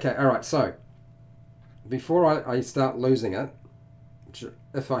 Okay, alright, so before I start losing it, which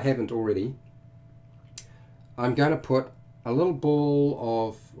if I haven't already, I'm going to put a little ball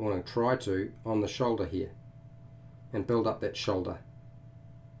of, I want to try to, on the shoulder here and build up that shoulder.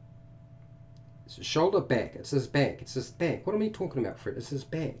 So shoulder back, it says back, it says back. What am I talking about, Fred? It says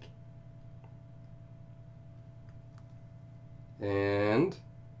back. And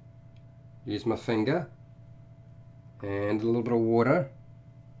use my finger and a little bit of water,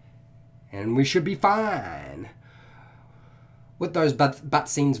 and we should be fine. Would those butt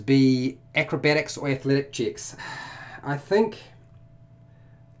scenes be acrobatics or athletic checks? I think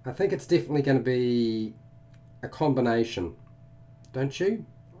it's definitely going to be a combination, don't you?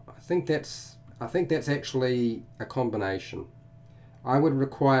 I think that's actually a combination. I would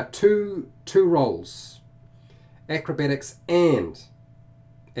require two rolls, acrobatics and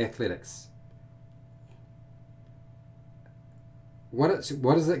athletics. What is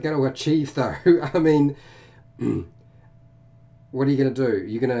it going to achieve though? I mean, what are you going to do?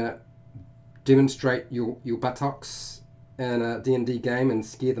 You're going to demonstrate your buttocks in a D&D game and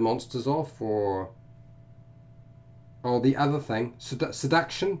scare the monsters off, or the other thing,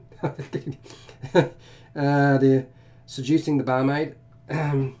 seduction? They're seducing the barmaid.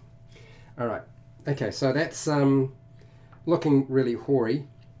 Alright, okay, so that's looking really hoary.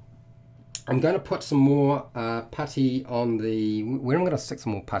 I'm going to put some more putty on the... Where am I going to stick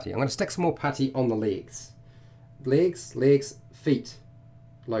some more putty? I'm going to stick some more putty on the legs. Legs, feet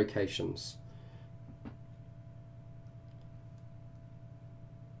locations.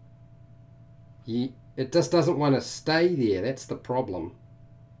 It just doesn't want to stay there. That's the problem.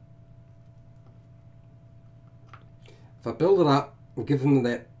 If I build it up and give him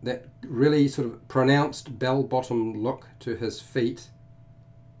that really sort of pronounced bell-bottom look to his feet,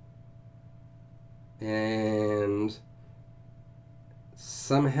 and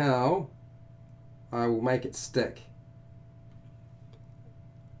somehow I will make it stick.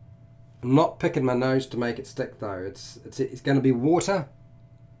 I'm not picking my nose to make it stick though. It's going to be water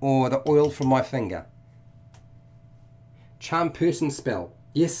or the oil from my finger. Charm person spell.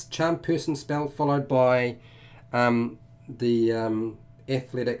 Yes, charm person spell followed by the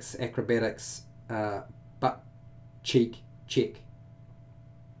athletics, acrobatics, butt cheek check.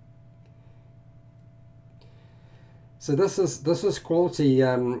 So this is quality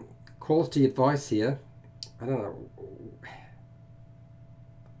quality advice here. I don't know.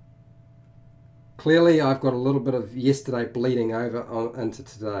 Clearly, I've got a little bit of yesterday bleeding over into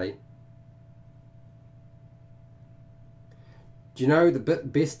today. Do you know the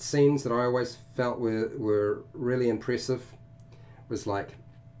best scenes that I always felt were really impressive? Was like,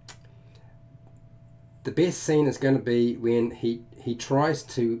 the best scene is going to be when he tries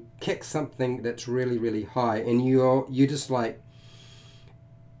to kick something that's really, really high, and you're just like,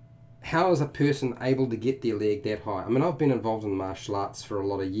 how is a person able to get their leg that high? I mean, I've been involved in martial arts for a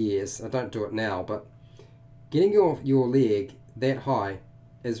lot of years. I don't do it now, but getting your leg that high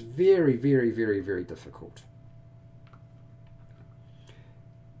is very, very, very, very difficult.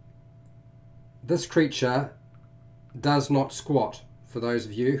 This creature does not squat, for those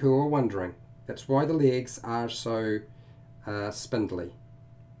of you who are wondering. That's why the legs are so spindly.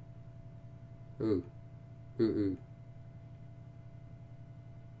 Ooh, ooh, ooh.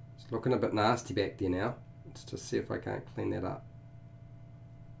 It's looking a bit nasty back there now. Let's just see if I can't clean that up.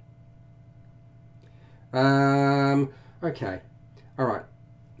 Okay, all right.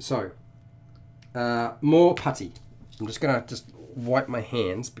 So more putty. I'm just gonna wipe my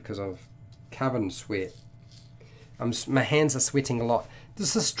hands because I've covered in sweat. My hands are sweating a lot.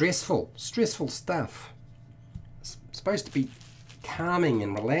 This is stressful stuff. It's supposed to be calming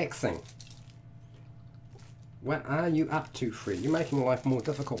and relaxing. What are you up to, Fred? You're making life more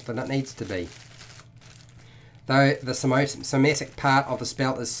difficult than it needs to be. Though the somatic part of the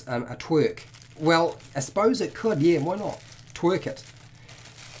spell is a twerk. Well, I suppose it could, yeah, why not? Twerk it.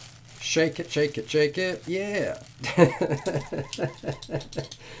 Shake it, shake it, shake it, yeah.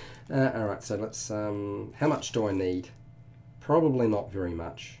 Alright, so let's, how much do I need? Probably not very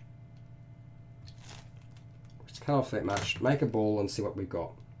much. Let's cut off that much, make a ball and see what we've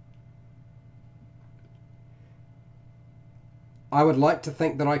got. I would like to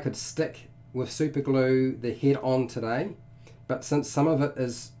think that I could stick with super glue the head on today, but since some of it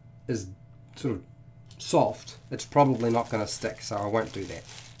is sort of soft, it's probably not going to stick, so I won't do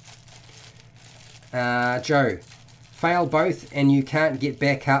that. Joe, fail both and you can't get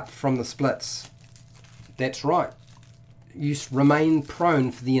back up from the splits. That's right. You remain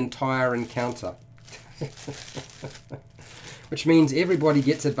prone for the entire encounter. Which means everybody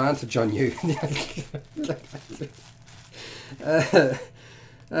gets advantage on you.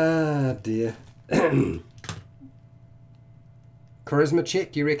 Ah, dear. Charisma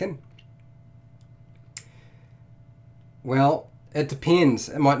check, you reckon? Well, it depends.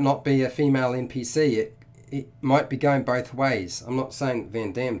 It might not be a female NPC. It might be going both ways. I'm not saying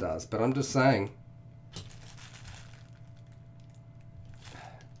Van Damme does, but I'm just saying.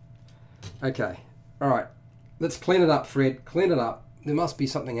 Okay, alright. Let's clean it up, Fred. Clean it up. There must be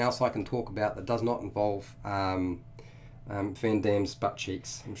something else I can talk about that does not involve Van Damme's butt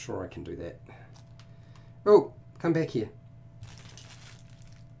cheeks. I'm sure I can do that. Oh, come back here.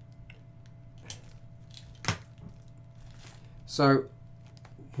 So,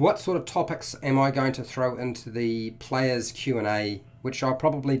 what sort of topics am I going to throw into the players Q&A, which I'll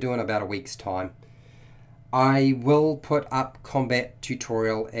probably do in about a week's time? I will put up combat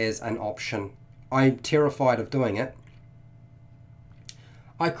tutorial as an option. I'm terrified of doing it.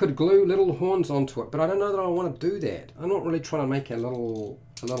 I could glue little horns onto it, but I don't know that I want to do that. I'm not really trying to make a little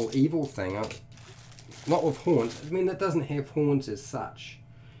evil thing. Not with horns. I mean, it doesn't have horns as such.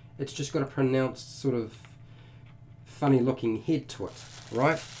 It's just got a pronounced sort of funny looking head to it,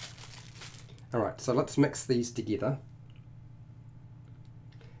 right? Alright, so let's mix these together.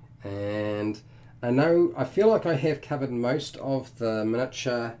 And I feel like I have covered most of the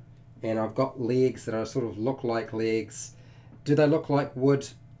miniature, and I've got legs that are sort of look like legs. Do they look like wood?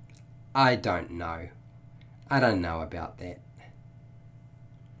 I don't know. I don't know about that.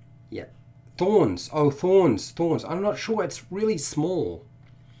 Yeah. Thorns. Oh, thorns. I'm not sure. It's really small.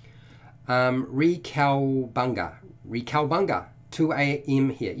 Recalbunga. 2 a.m.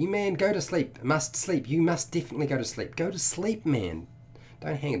 here. You man, go to sleep. Must sleep. You must definitely go to sleep. Go to sleep, man.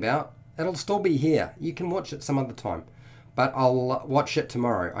 Don't hang about. It'll still be here. You can watch it some other time. But I'll watch it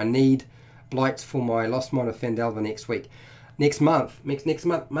tomorrow. I need Blights for my Lost Mine of Phandelver next week. Next month,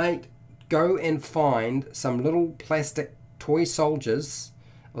 mate, go and find some little plastic toy soldiers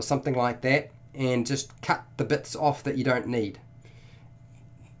or something like that and just cut the bits off that you don't need.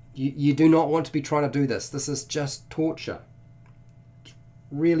 You do not want to be trying to do this. This is just torture. It's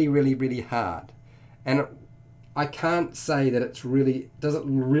really, really, really hard. And I can't say that it's really... Does it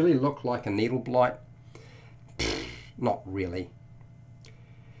really look like a needle blight? Not really.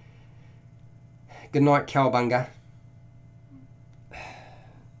 Good night, Cowabunga.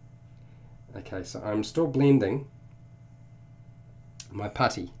 Okay, so I'm still blending my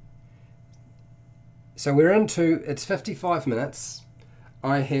putty. So we're into... It's 55 minutes.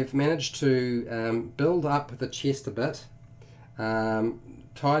 I have managed to build up the chest a bit,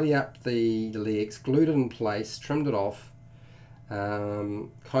 tidy up the legs, glued it in place, trimmed it off, kind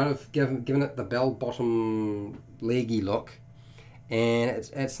of given it the bell-bottom leggy look, and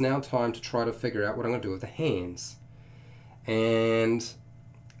it's now time to try to figure out what I'm going to do with the hands. And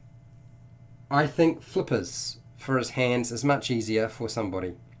I think flippers for his hands is much easier for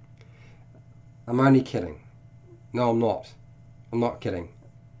somebody. I'm only kidding. No, I'm not. I'm not kidding.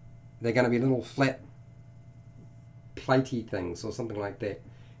 They're going to be little flat platey things or something like that.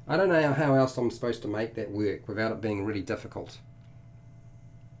 I don't know how else I'm supposed to make that work without it being really difficult.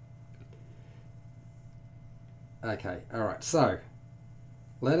 Okay, alright, so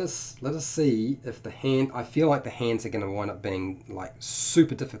let us see if the hand... I feel like the hands are going to wind up being like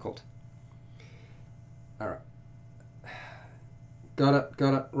super difficult. Alright. Got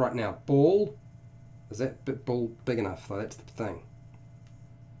it right now. Ball. Is that ball big enough though? That's the thing.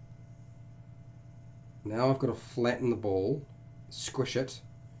 Now I've got to flatten the ball, squish it,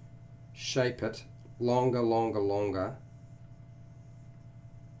 shape it, longer.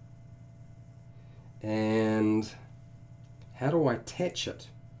 And how do I attach it?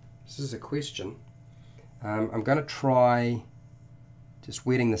 This is a question. I'm going to try just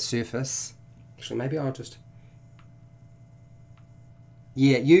wetting the surface. Actually, maybe I'll just...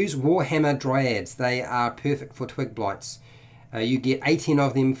 Yeah, use Warhammer Dryads. They are perfect for twig blights. You get 18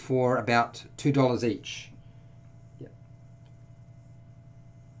 of them for about $2 each.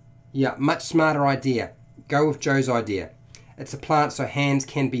 Yeah, much smarter idea. Go with Joe's idea. It's a plant so hands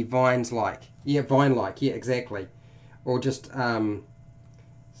can be vines-like. Yeah, vine-like. Yeah, exactly. Or just, I don't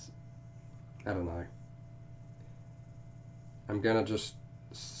know. I'm going to just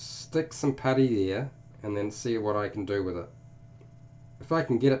stick some putty there and then see what I can do with it. If I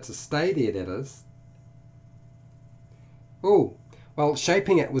can get it to stay there, that is. Oh, well,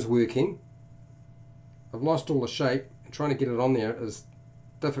 shaping it was working. I've lost all the shape, and trying to get it on there is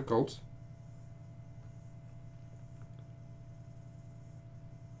difficult.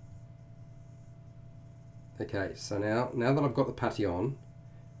 Okay, so now that I've got the putty on,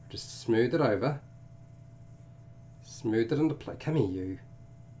 just smooth it over. Smooth it into place. Come here, you.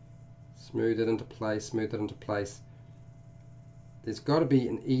 Smooth it into place, smooth it into place. There's got to be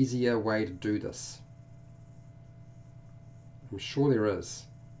an easier way to do this. I'm sure there is.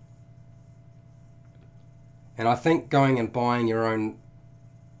 And I think going and buying your own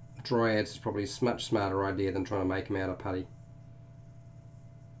dryads is probably a much smarter idea than trying to make them out of putty.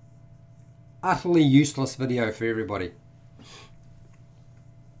 Utterly useless video for everybody.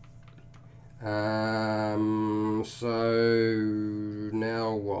 So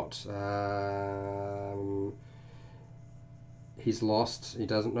now what? He's lost. He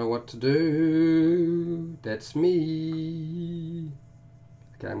doesn't know what to do. That's me.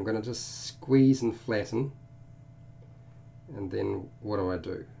 Okay, I'm going to just squeeze and flatten. And then what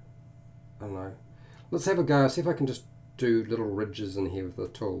do? I don't know. Let's have a go. See if I can just do little ridges in here with the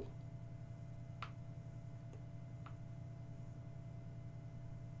tool.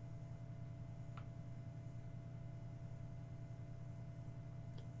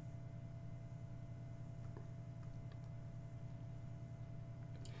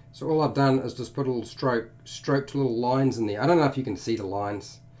 So all I've done is just put a little stroked little lines in there. I don't know if you can see the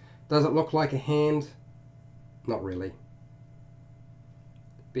lines. Does it look like a hand? Not really.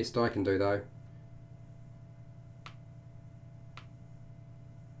 Best I can do though.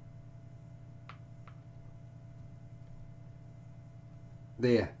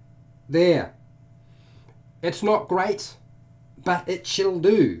 There. There. It's not great, but it shall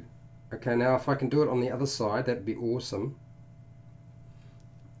do. Okay, now if I can do it on the other side, that'd be awesome.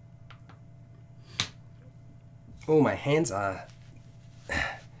 Oh, my hands are...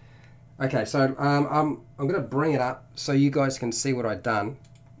 Okay, so I'm going to bring it up so you guys can see what I've done.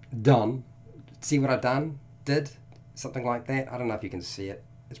 See what I've done? Did? Something like that. I don't know if you can see it.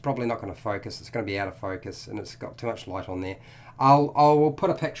 It's probably not going to focus. It's going to be out of focus and it's got too much light on there. I'll put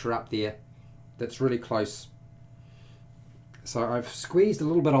a picture up there that's really close. So I've squeezed a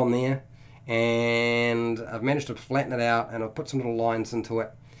little bit on there and I've managed to flatten it out and I've put some little lines into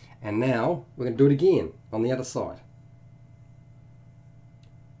it. And now we're going to do it again on the other side.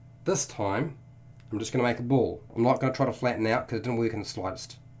 This time, I'm just going to make a ball. I'm not going to try to flatten out because it didn't work in the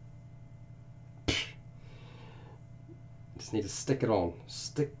slightest. Just need to stick it on.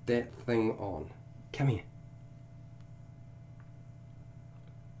 Stick that thing on. Come here.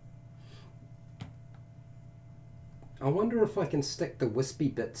 I wonder if I can stick the wispy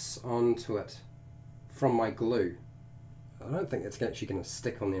bits onto it from my glue. I don't think it's actually going to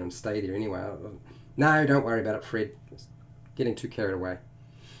stick on there and stay there anyway. No, don't worry about it, Fred. It's getting too carried away.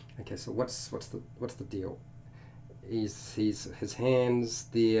 Okay, so what's the deal? His hands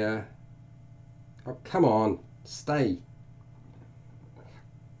there. Oh, come on, stay.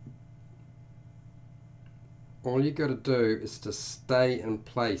 All you got to do is to stay in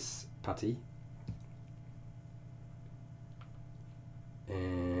place, putty.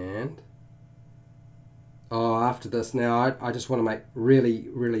 And oh, after this now, I just want to make really,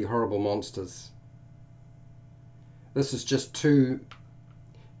 really horrible monsters. This is just too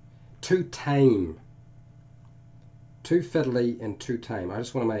tame, too fiddly and too tame. I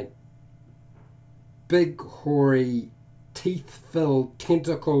just want to make big, hoary, teeth-filled,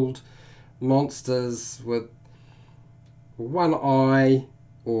 tentacled monsters with one eye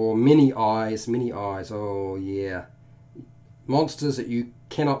or many eyes. Oh yeah, monsters that you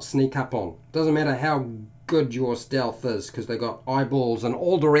cannot sneak up on. Doesn't matter how good your stealth is because they got eyeballs in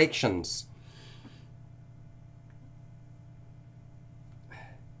all directions.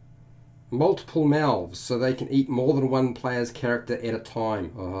 Multiple mouths so they can eat more than one player's character at a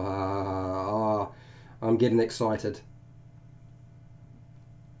time. I'm getting excited.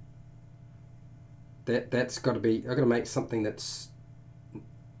 That's got to be, I've got to make something that's,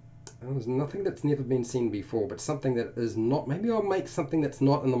 there's nothing that's never been seen before, but something that is not, maybe I'll make something that's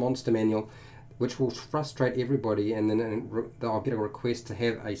not in the monster manual, which will frustrate everybody, and then I'll get a request to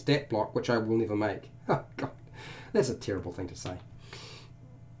have a stat block, which I will never make. Oh God, that's a terrible thing to say.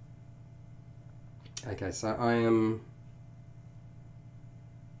 Okay, so I am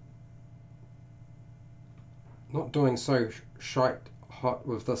not doing so shite hot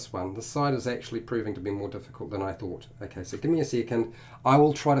with this one. This side is actually proving to be more difficult than I thought. Okay, so give me a second. I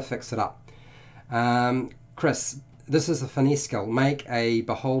will try to fix it up. Chris, this is a finesse skill. Make a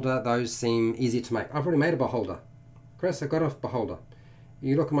beholder. Those seem easy to make. I've already made a beholder. Chris, I've got a beholder.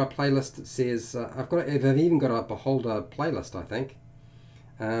 You look at my playlist, it says, I've even got a beholder playlist, I think.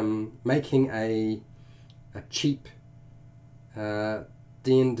 Making a cheap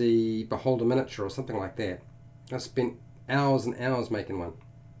D&D beholder miniature or something like that. I spent hours and hours making one.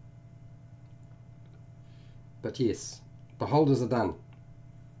 But yes, beholders are done.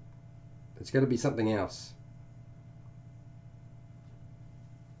 It's got to be something else.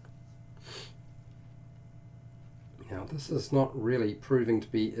 Now this is not really proving to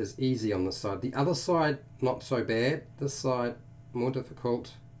be as easy on this side. The other side, not so bad. This side, more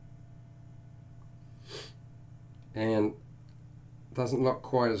difficult. And doesn't look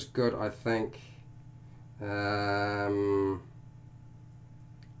quite as good, I think. Yeah,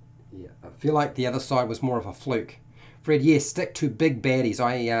 I feel like the other side was more of a fluke. Fred, yes, stick to big baddies.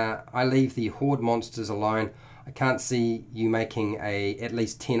 I leave the horde monsters alone. I can't see you making at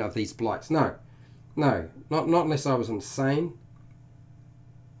least 10 of these blights. No, not unless I was insane.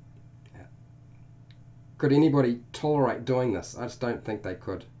 Could anybody tolerate doing this? I just don't think they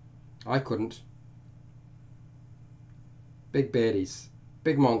could. I couldn't. Big baddies,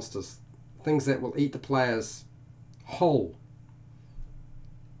 big monsters, things that will eat the players whole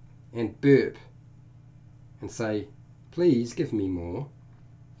and burp and say, please give me more.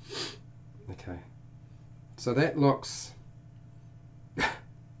 Okay, so that looks,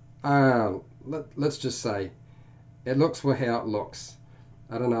 let's just say, it looks for how it looks.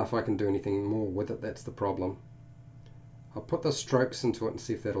 I don't know if I can do anything more with it, that's the problem. I'll put the strokes into it and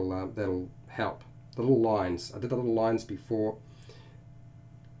see if that'll help. The little lines. I did the little lines before.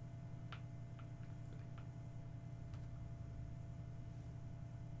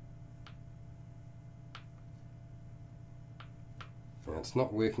 It's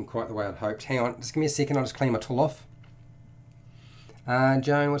not working quite the way I'd hoped. Hang on, just give me a second, I'll just clean my tool off.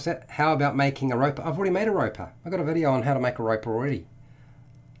 Joan, what's that? How about making a roper? I've already made a roper. I've got a video on how to make a roper already.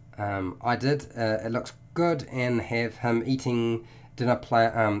 I did. It looks good, and have him eating dinner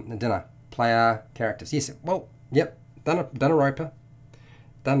player characters. Yes, well, yep, done a roper,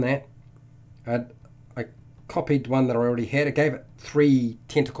 done that. I copied one that I already had. I gave it 3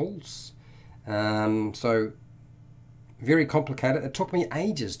 tentacles, so very complicated. It took me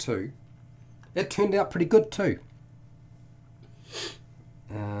ages too. It turned out pretty good too.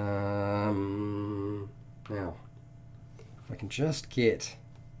 Now, if I can just get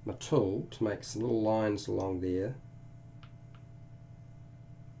my tool to make some little lines along there.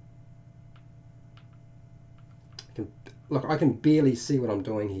 Look, I can barely see what I'm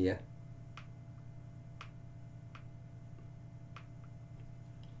doing here.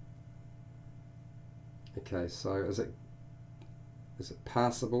 Okay, so is it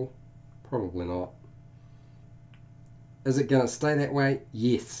passable? Probably not. Is it going to stay that way?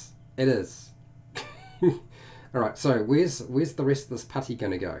 Yes, it is. Alright, so where's the rest of this putty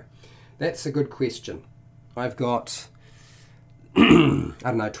going to go? That's a good question. I've got, I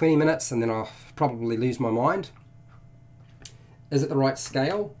don't know, 20 minutes and then I'll probably lose my mind. Is it the right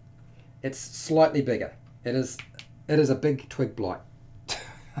scale? It's slightly bigger. It is a big twig blight.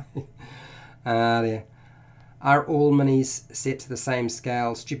 There. Are all minis set to the same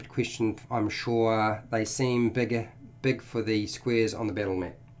scale? Stupid question, I'm sure. They seem big for the squares on the battle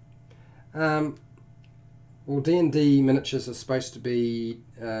map. Well, D&D miniatures are supposed to be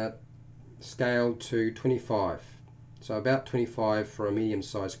scaled to 25. So about 25 for a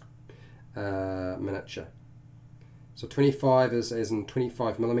medium-sized miniature. So 25 is as in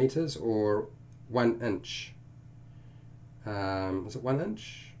 25 millimeters or 1 inch. Is it 1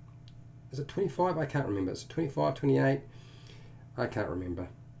 inch? Is it 25? I can't remember. Is it 25, 28? I can't remember.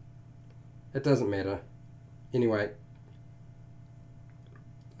 It doesn't matter. Anyway,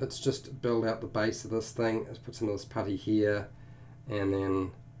 let's just build out the base of this thing. Let's put some of this putty here, and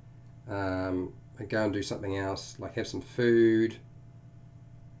then go and do something else, like have some food,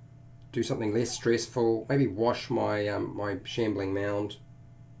 do something less stressful, maybe wash my my shambling mound.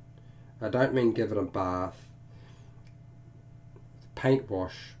 I don't mean give it a bath. Paint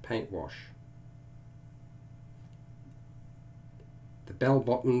wash. The bell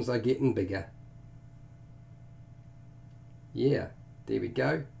bottoms are getting bigger. Yeah, there we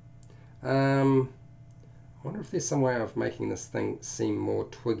go. I wonder if there's some way of making this thing seem more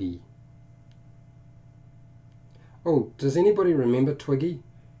Twiggy. Oh, does anybody remember Twiggy?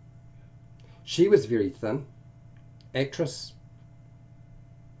 She was very thin. Actress.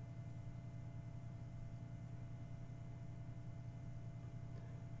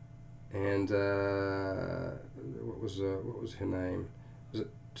 And what was her name? Was it?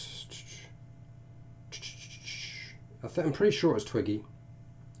 I'm pretty sure it was Twiggy.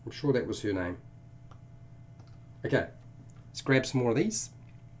 I'm sure that was her name. Okay, let's grab some more of these.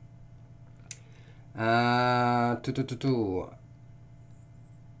 Yeah,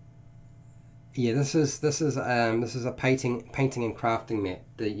 this is a painting and crafting mat.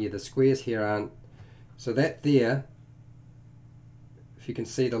 The squares here aren't. So that there, if you can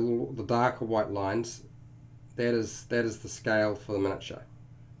see the darker white lines, that is the scale for the miniature.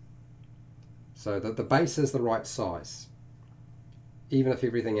 So the base is the right size, even if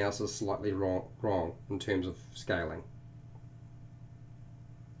everything else is slightly wrong in terms of scaling.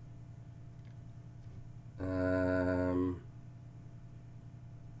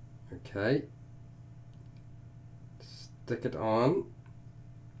 Okay, stick it on.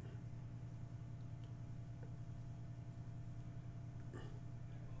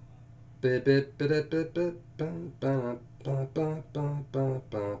 There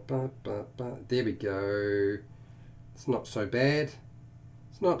we go. It's not so bad.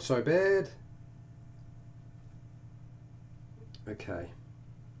 It's not so bad. Okay.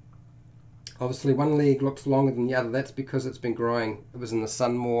 Obviously one leg looks longer than the other. That's because it's been growing. It was in the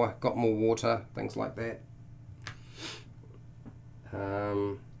sun more, got more water, things like that.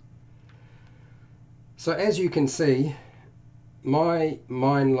 So as you can see,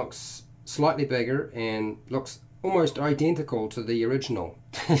 mine looks slightly bigger and looks almost identical to the original.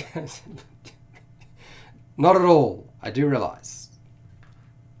 Not at all, I do realize.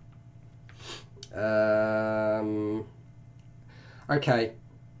 Okay,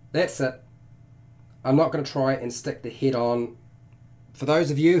 that's it. I'm not going to try and stick the head on. For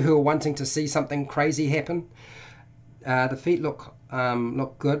those of you who are wanting to see something crazy happen, the feet look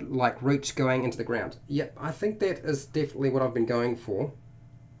good, like roots going into the ground. Yep, I think that is definitely what I've been going for.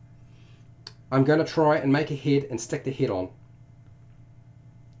 I'm going to try and make a head and stick the head on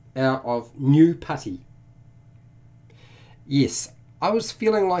out of new putty. Yes, I was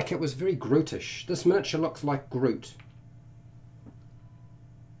feeling like it was very Grootish. This miniature looks like Groot.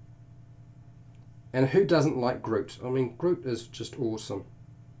 And who doesn't like Groot? I mean, Groot is just awesome.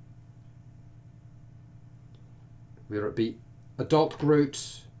 Whether it be adult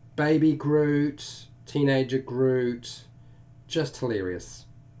Groot, baby Groot, teenager Groot, just hilarious.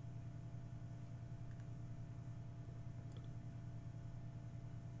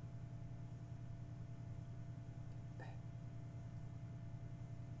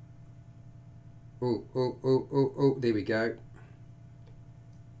 Oh, there we go.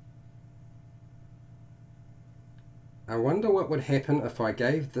 I wonder what would happen if I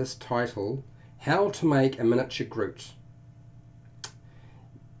gave this title, How to Make a Miniature Groot.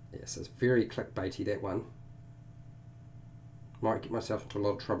 Yes, it's very clickbaity, that one. Might get myself into a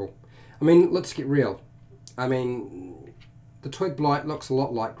lot of trouble. I mean, let's get real. I mean, the Twig Blight looks a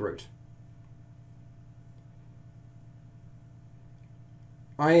lot like Groot.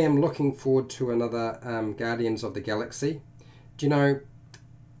 I am looking forward to another Guardians of the Galaxy. Do you know,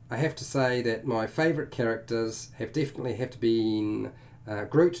 I have to say that my favourite characters have definitely to be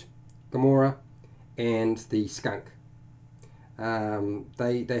Groot, Gamora, and the Skunk.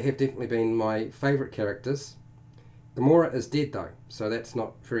 They have definitely been my favourite characters. Gamora is dead though, so that's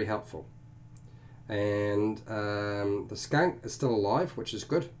not very helpful. And the Skunk is still alive, which is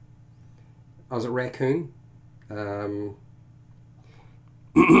good. I was a raccoon.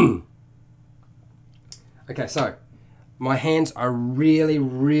 Okay, so my hands are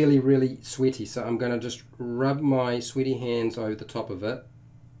really sweaty, so I'm going to just rub my sweaty hands over the top of it.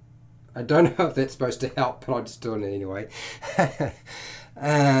 I don't know if that's supposed to help, but I'm just doing it anyway.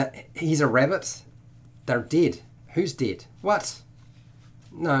 He's a rabbit. They're dead. Who's dead? What?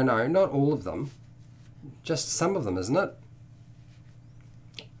 No, not all of them. Just some of them, isn't it?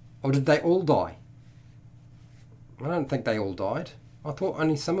 Or did they all die? I don't think they all died. I thought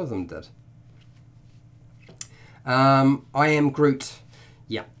only some of them did. I am Groot.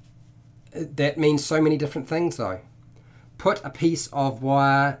 Yeah. That means so many different things though. Put a piece of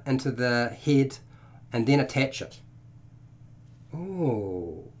wire into the head and then attach it.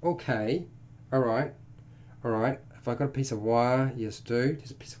 Oh, okay. Alright. Alright. If I got a piece of wire, yes do. There's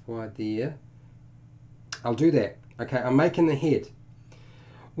a piece of wire there. I'll do that. Okay, I'm making the head.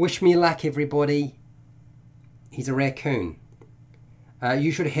 Wish me luck, everybody. He's a raccoon.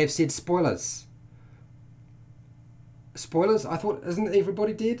 You should have said spoilers. Spoilers? I thought, isn't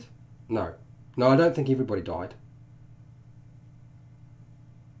everybody dead? No. No, I don't think everybody died.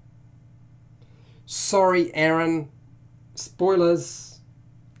 Sorry, Aaron. Spoilers.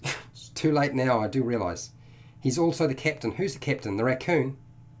 It's too late now, I do realise. He's also the captain. Who's the captain? The raccoon?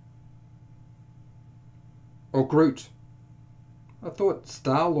 Or Groot? I thought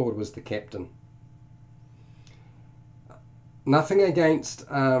Star-Lord was the captain. Nothing against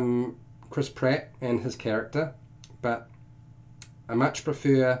Chris Pratt and his character, but I much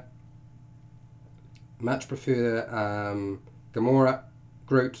prefer Gamora,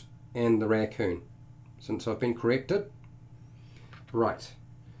 Groot, and the raccoon. Since I've been corrected. Right.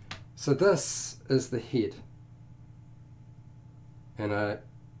 So this is the head, and I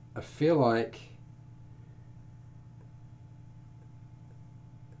feel like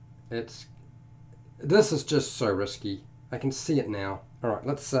this is just so risky. I can see it now. All right,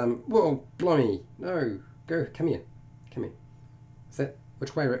 let's whoa, blimey, no, come here. Is that,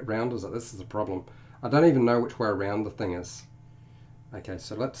 which way around is it? This is a problem. I don't even know which way around the thing is. Okay,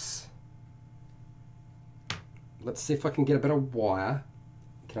 so let's see if I can get a bit of wire.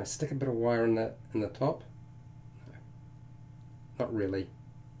 Can I stick a bit of wire in the top? No, not really,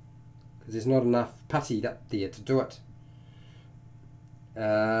 because there's not enough putty up there to do it.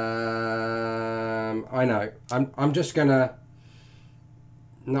 I know. I'm just gonna.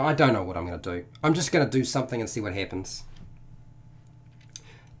 No, I don't know what I'm gonna do. I'm just gonna do something and see what happens.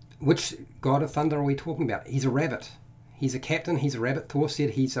 Which God of Thunder are we talking about? He's a rabbit. He's a captain. He's a rabbit. Thor said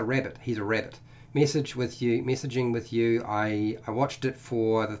he's a rabbit. He's a rabbit. Messaging with you. I watched it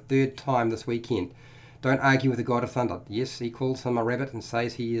for the 3rd time this weekend. Don't argue with the God of Thunder. Yes, he calls him a rabbit and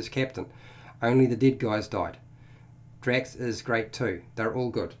says he is captain. Only the dead guys died. Drax is great too. They're all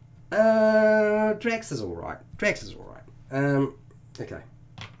good. Drax is alright. Okay.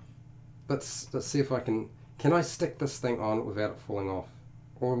 Let's see if I can I stick this thing on without it falling off?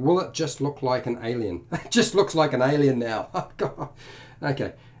 Or will it just look like an alien? It just looks like an alien now. Oh, God.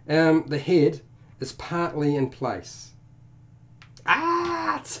 Okay. The head is partly in place.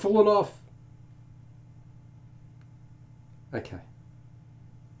 Ah, it's fallen off. Okay.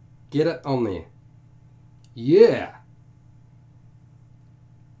 Get it on there. Yeah.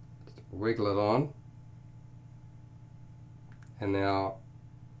 Wiggle it on. And now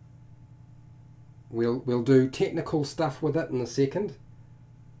we'll do technical stuff with it in a second.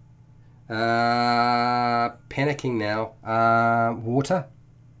 Panicking now. Water.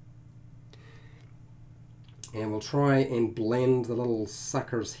 And we'll try and blend the little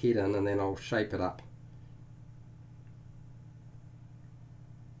sucker's head in, and then I'll shape it up.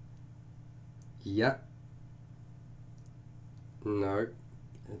 Yep. No,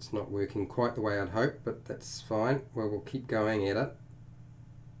 it's not working quite the way I'd hope, but that's fine. Well, we'll keep going at it.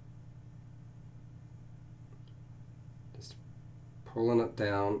 Just pulling it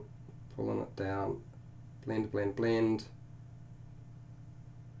down, blend, blend, blend.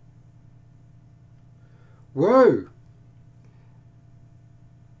 Whoa!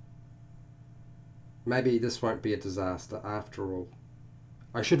 Maybe this won't be a disaster after all.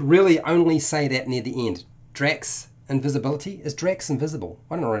 I should really only say that near the end. Drax invisibility. Is Drax invisible?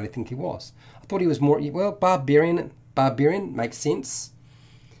 I don't really think he was. I thought he was more, well, barbarian. Barbarian makes sense.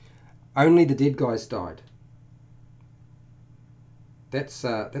 Only the dead guys died. That's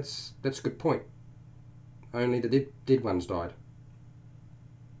a good point. Only the dead ones died.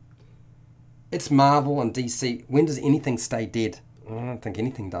 It's Marvel and DC. When does anything stay dead? I don't think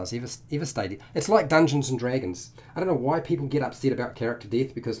anything does ever stay dead. It's like Dungeons and Dragons. I don't know why people get upset about character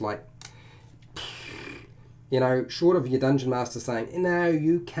death, because, like, you know, short of your dungeon master saying, no,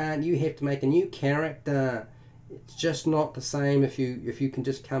 you can't, you have to make a new character. It's just not the same if you can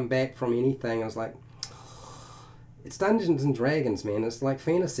just come back from anything. I was like, it's Dungeons and Dragons, man. It's like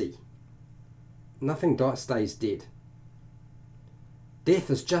fantasy. Nothing stays dead. Death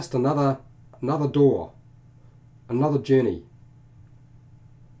is just another door, another journey.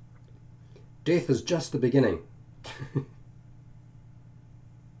 Death is just the beginning.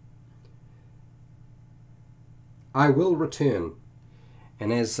 I will return.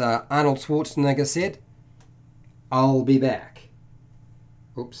 And as Arnold Schwarzenegger said, I'll be back.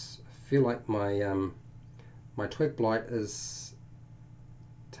 Oops, I feel like my my twig blight is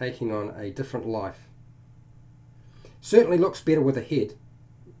taking on a different life. Certainly looks better with a head.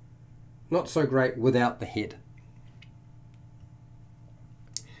 Not so great without the head.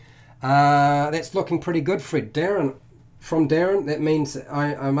 That's looking pretty good, Fred. Darren, from Darren, that means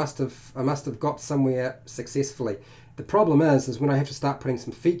I must have got somewhere successfully. The problem is when I have to start putting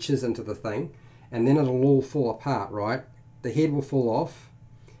some features into the thing, and then it'll all fall apart, right? The head will fall off,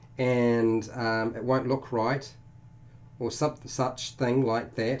 and it won't look right, or such thing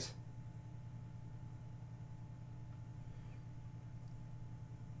like that.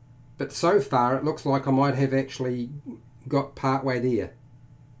 But so far, it looks like I might have actually got part way there.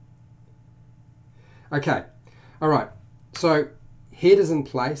 Okay, all right, so head is in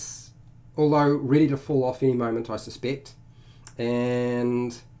place, although ready to fall off any moment, I suspect.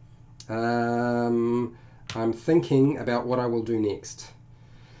 And I'm thinking about what I will do next.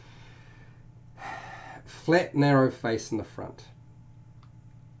 Flat, narrow face in the front.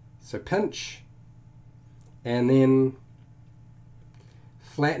 So pinch, and then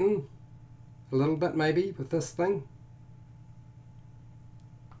flatten a little bit maybe with this thing.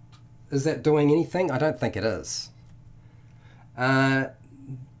 Is that doing anything? I don't think it is. Death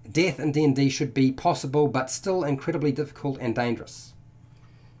in D&D should be possible, but still incredibly difficult and dangerous.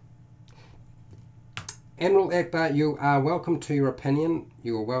 Admiral Akbar, you are welcome to your opinion.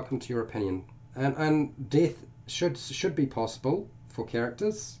 You are welcome to your opinion. And death should be possible for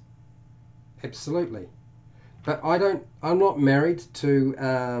characters. Absolutely. But I'm not married to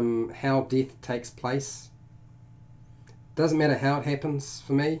how death takes place. Doesn't matter how it happens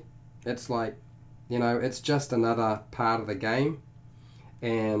for me. It's like, you know, it's just another part of the game.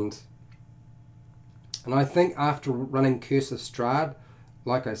 And I think after running Curse of Strahd,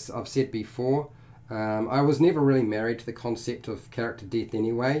 like I've said before, I was never really married to the concept of character death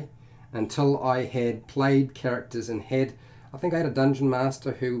anyway, until I had played characters and I think I had a dungeon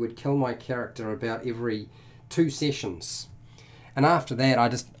master who would kill my character about every 2 sessions. And after that,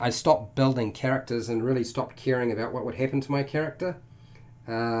 I stopped building characters and really stopped caring about what would happen to my character.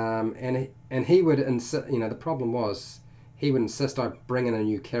 And he would insist, you know, the problem was he would insist I bring in a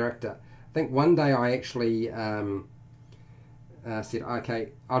new character. I think one day I actually said, okay,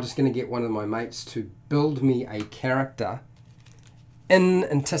 I'm just going to get one of my mates to build me a character in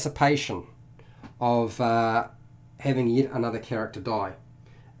anticipation of having yet another character die.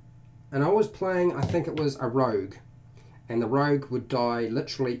 And I was playing, I think it was a rogue, and the rogue would die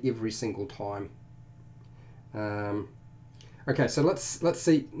literally every single time. Okay, so let's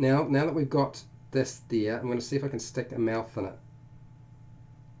see now that we've got this there, I'm going to see if I can stick a mouth in it.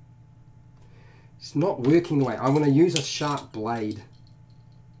 It's not working the way. I'm going to use a sharp blade.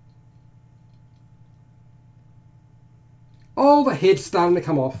 Oh, the head's starting to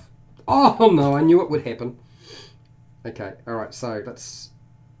come off. Oh no, I knew it would happen. Okay, alright, so let's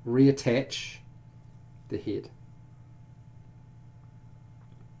reattach the head.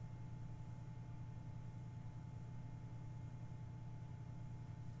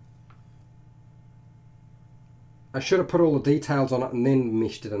 I should have put all the details on it and then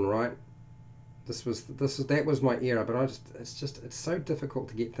meshed it in, right? That was my error, but it's so difficult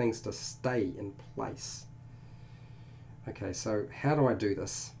to get things to stay in place. Okay, so how do I do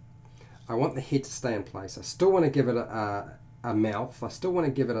this? I want the head to stay in place. I still want to give it a mouth. I still want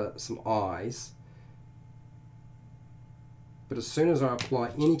to give it some eyes. But as soon as I apply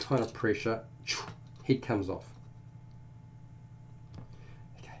any kind of pressure, head comes off.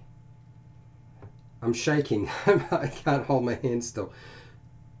 Okay. I'm shaking. I can't hold my hand still.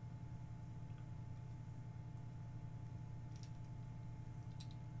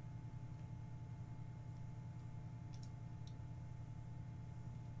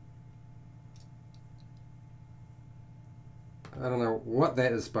 I don't know what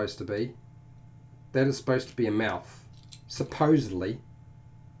that is supposed to be. That is supposed to be a mouth, supposedly.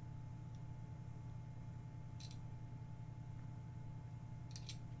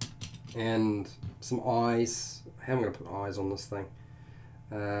 And some eyes. How am I going to put eyes on this thing?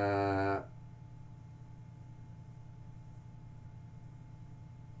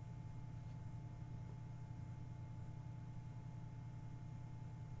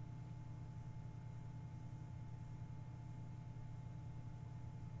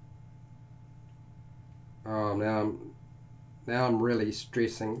 Oh, now I'm really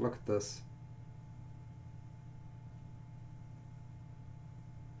stressing. Look at this.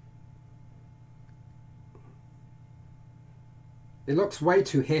 It looks way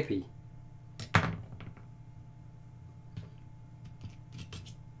too happy. I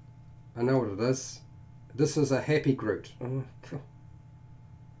know what it is. This is a happy Groot. Oh, cool.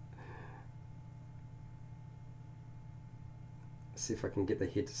 See if I can get the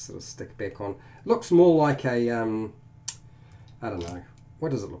head to sort of stick back on. Looks more like a, I don't know. What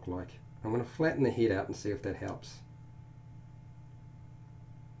does it look like? I'm going to flatten the head out and see if that helps.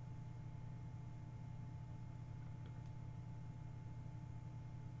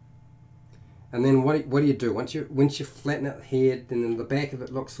 And then what do you do? Once you flatten out the head, then the back of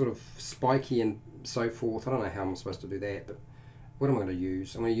it looks sort of spiky and so forth. I don't know how I'm supposed to do that, but what am I going to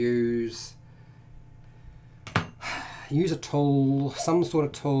use? I'm going to use a tool, some sort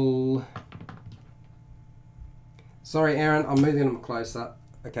of tool. Sorry, Aaron, I'm moving them closer.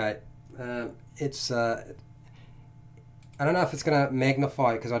 Okay, I don't know if it's going to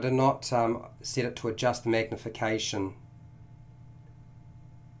magnify because I did not set it to adjust magnification.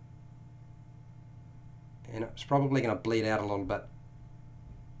 And it's probably going to bleed out a little bit.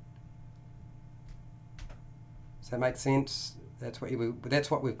 Does that make sense? That's what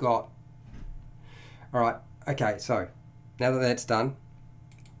we've got. All right. Okay. So now that that's done,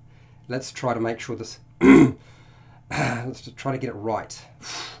 let's try to make sure this. Let's just try to get it right.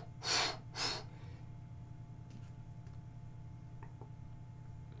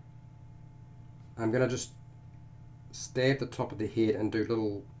 I'm going to just stab the top of the head and do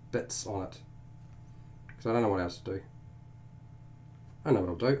little bits on it. Because I don't know what else to do. I know what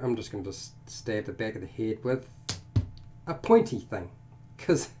I'll do. I'm just going to just stab the back of the head with a pointy thing.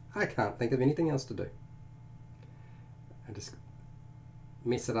 Because I can't think of anything else to do. I just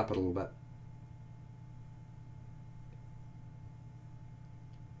mess it up a little bit.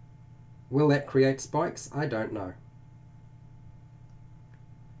 Will that create spikes? I don't know.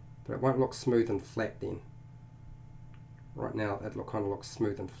 But it won't look smooth and flat then. Right now it kind of looks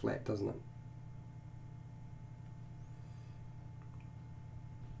smooth and flat, doesn't it?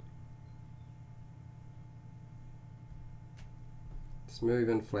 Smooth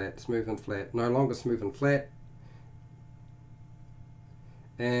and flat, smooth and flat. No longer smooth and flat.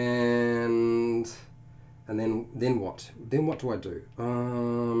 And then what? Then what do I do?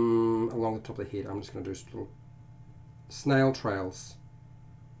 Along the top of the head, I'm just going to do little snail trails.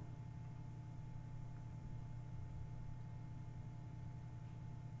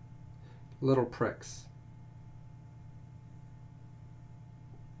 Little pricks.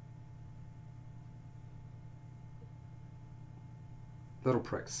 Little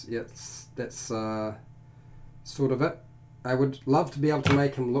pricks. Yes, that's sort of it. I would love to be able to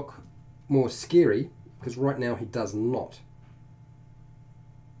make him look more scary, because right now he does not.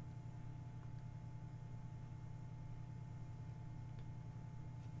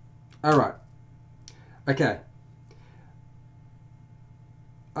 Alright. Okay.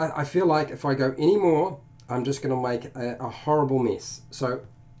 I feel like if I go any more, I'm just going to make a horrible mess. So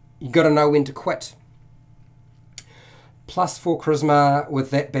you've got to know when to quit. +4 charisma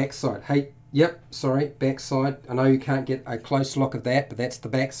with that backside. Hey, Yep, sorry, back side. I know you can't get a close look of that, but that's the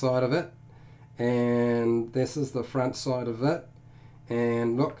back side of it. And this is the front side of it.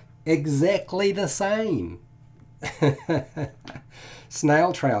 And look, exactly the same.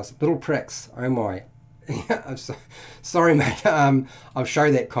 Snail trails, little pricks. Oh my. I'm sorry, mate. I'll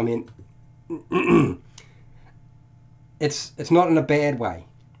show that comment. It's not in a bad way.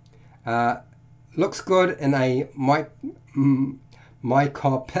 Looks good in a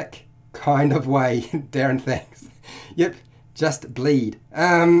mycopic kind of way. Darren, thanks. Yep, just bleed.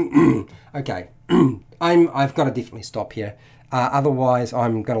 Okay, I've got to definitely stop here. Otherwise,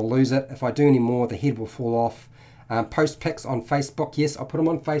 I'm going to lose it. If I do any more, the head will fall off. Post pics on Facebook. Yes, I'll put them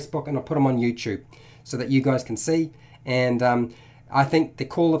on Facebook and I'll put them on YouTube so that you guys can see. And I think the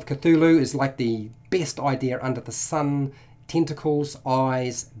Call of Cthulhu is like the best idea under the sun. Tentacles,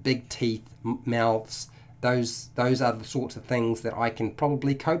 eyes, big teeth, mouths. Those are the sorts of things that I can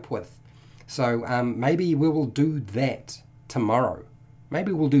probably cope with. So maybe we will do that tomorrow.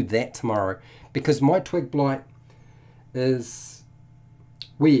 Maybe we'll do that tomorrow, because my twig blight is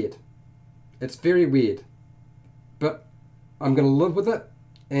weird. It's very weird. But I'm going to live with it,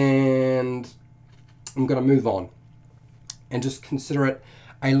 and I'm going to move on and just consider it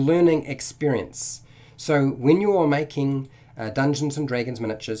a learning experience. So when you are making Dungeons and Dragons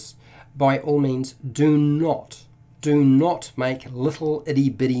miniatures, by all means, do not make little itty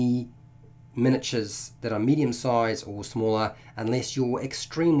bitty miniatures that are medium size or smaller unless you're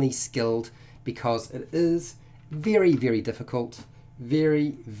extremely skilled, because it is very, very difficult.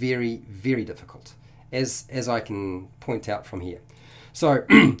 Very, very, very difficult, as I can point out from here. So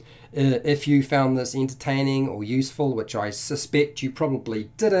if you found this entertaining or useful, which I suspect you probably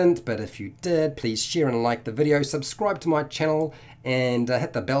didn't, but if you did, please share and like the video, subscribe to my channel, and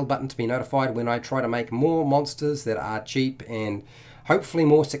hit the bell button to be notified when I try to make more monsters that are cheap and hopefully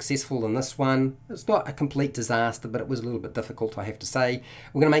more successful than this one. It's not a complete disaster, but it was a little bit difficult, I have to say.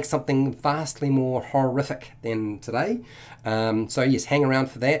 We're going to make something vastly more horrific than today. So yes, hang around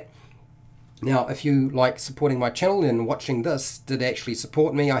for that. Now, if you like supporting my channel and watching this did actually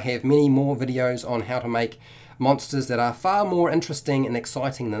support me, I have many more videos on how to make monsters that are far more interesting and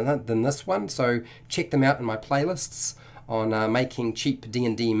exciting than this one. So check them out in my playlists on making cheap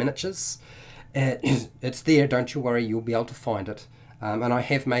D&D miniatures. It's there, don't you worry, you'll be able to find it. And I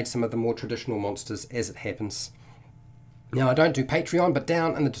have made some of the more traditional monsters as it happens. Now, I don't do Patreon, but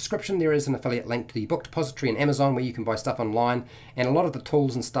down in the description there is an affiliate link to the book depository and Amazon where you can buy stuff online, and a lot of the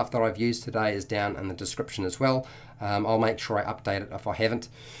tools and stuff that I've used today is down in the description as well. I'll make sure I update it if I haven't.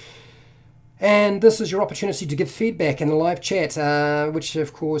 And this is your opportunity to give feedback in the live chat, which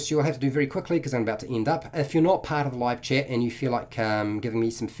of course you'll have to do very quickly because I'm about to end up. If you're not part of the live chat and you feel like giving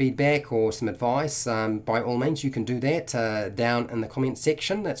me some feedback or some advice, by all means you can do that down in the comment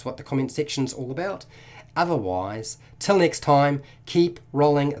section. That's what the comment section's all about. Otherwise, till next time, keep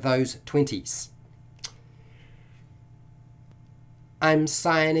rolling those 20s. I'm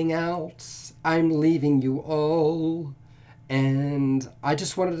signing out. I'm leaving you all. And I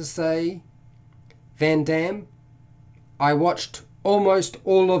just wanted to say, Van Damme, I watched almost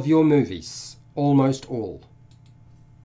all of your movies. Almost all.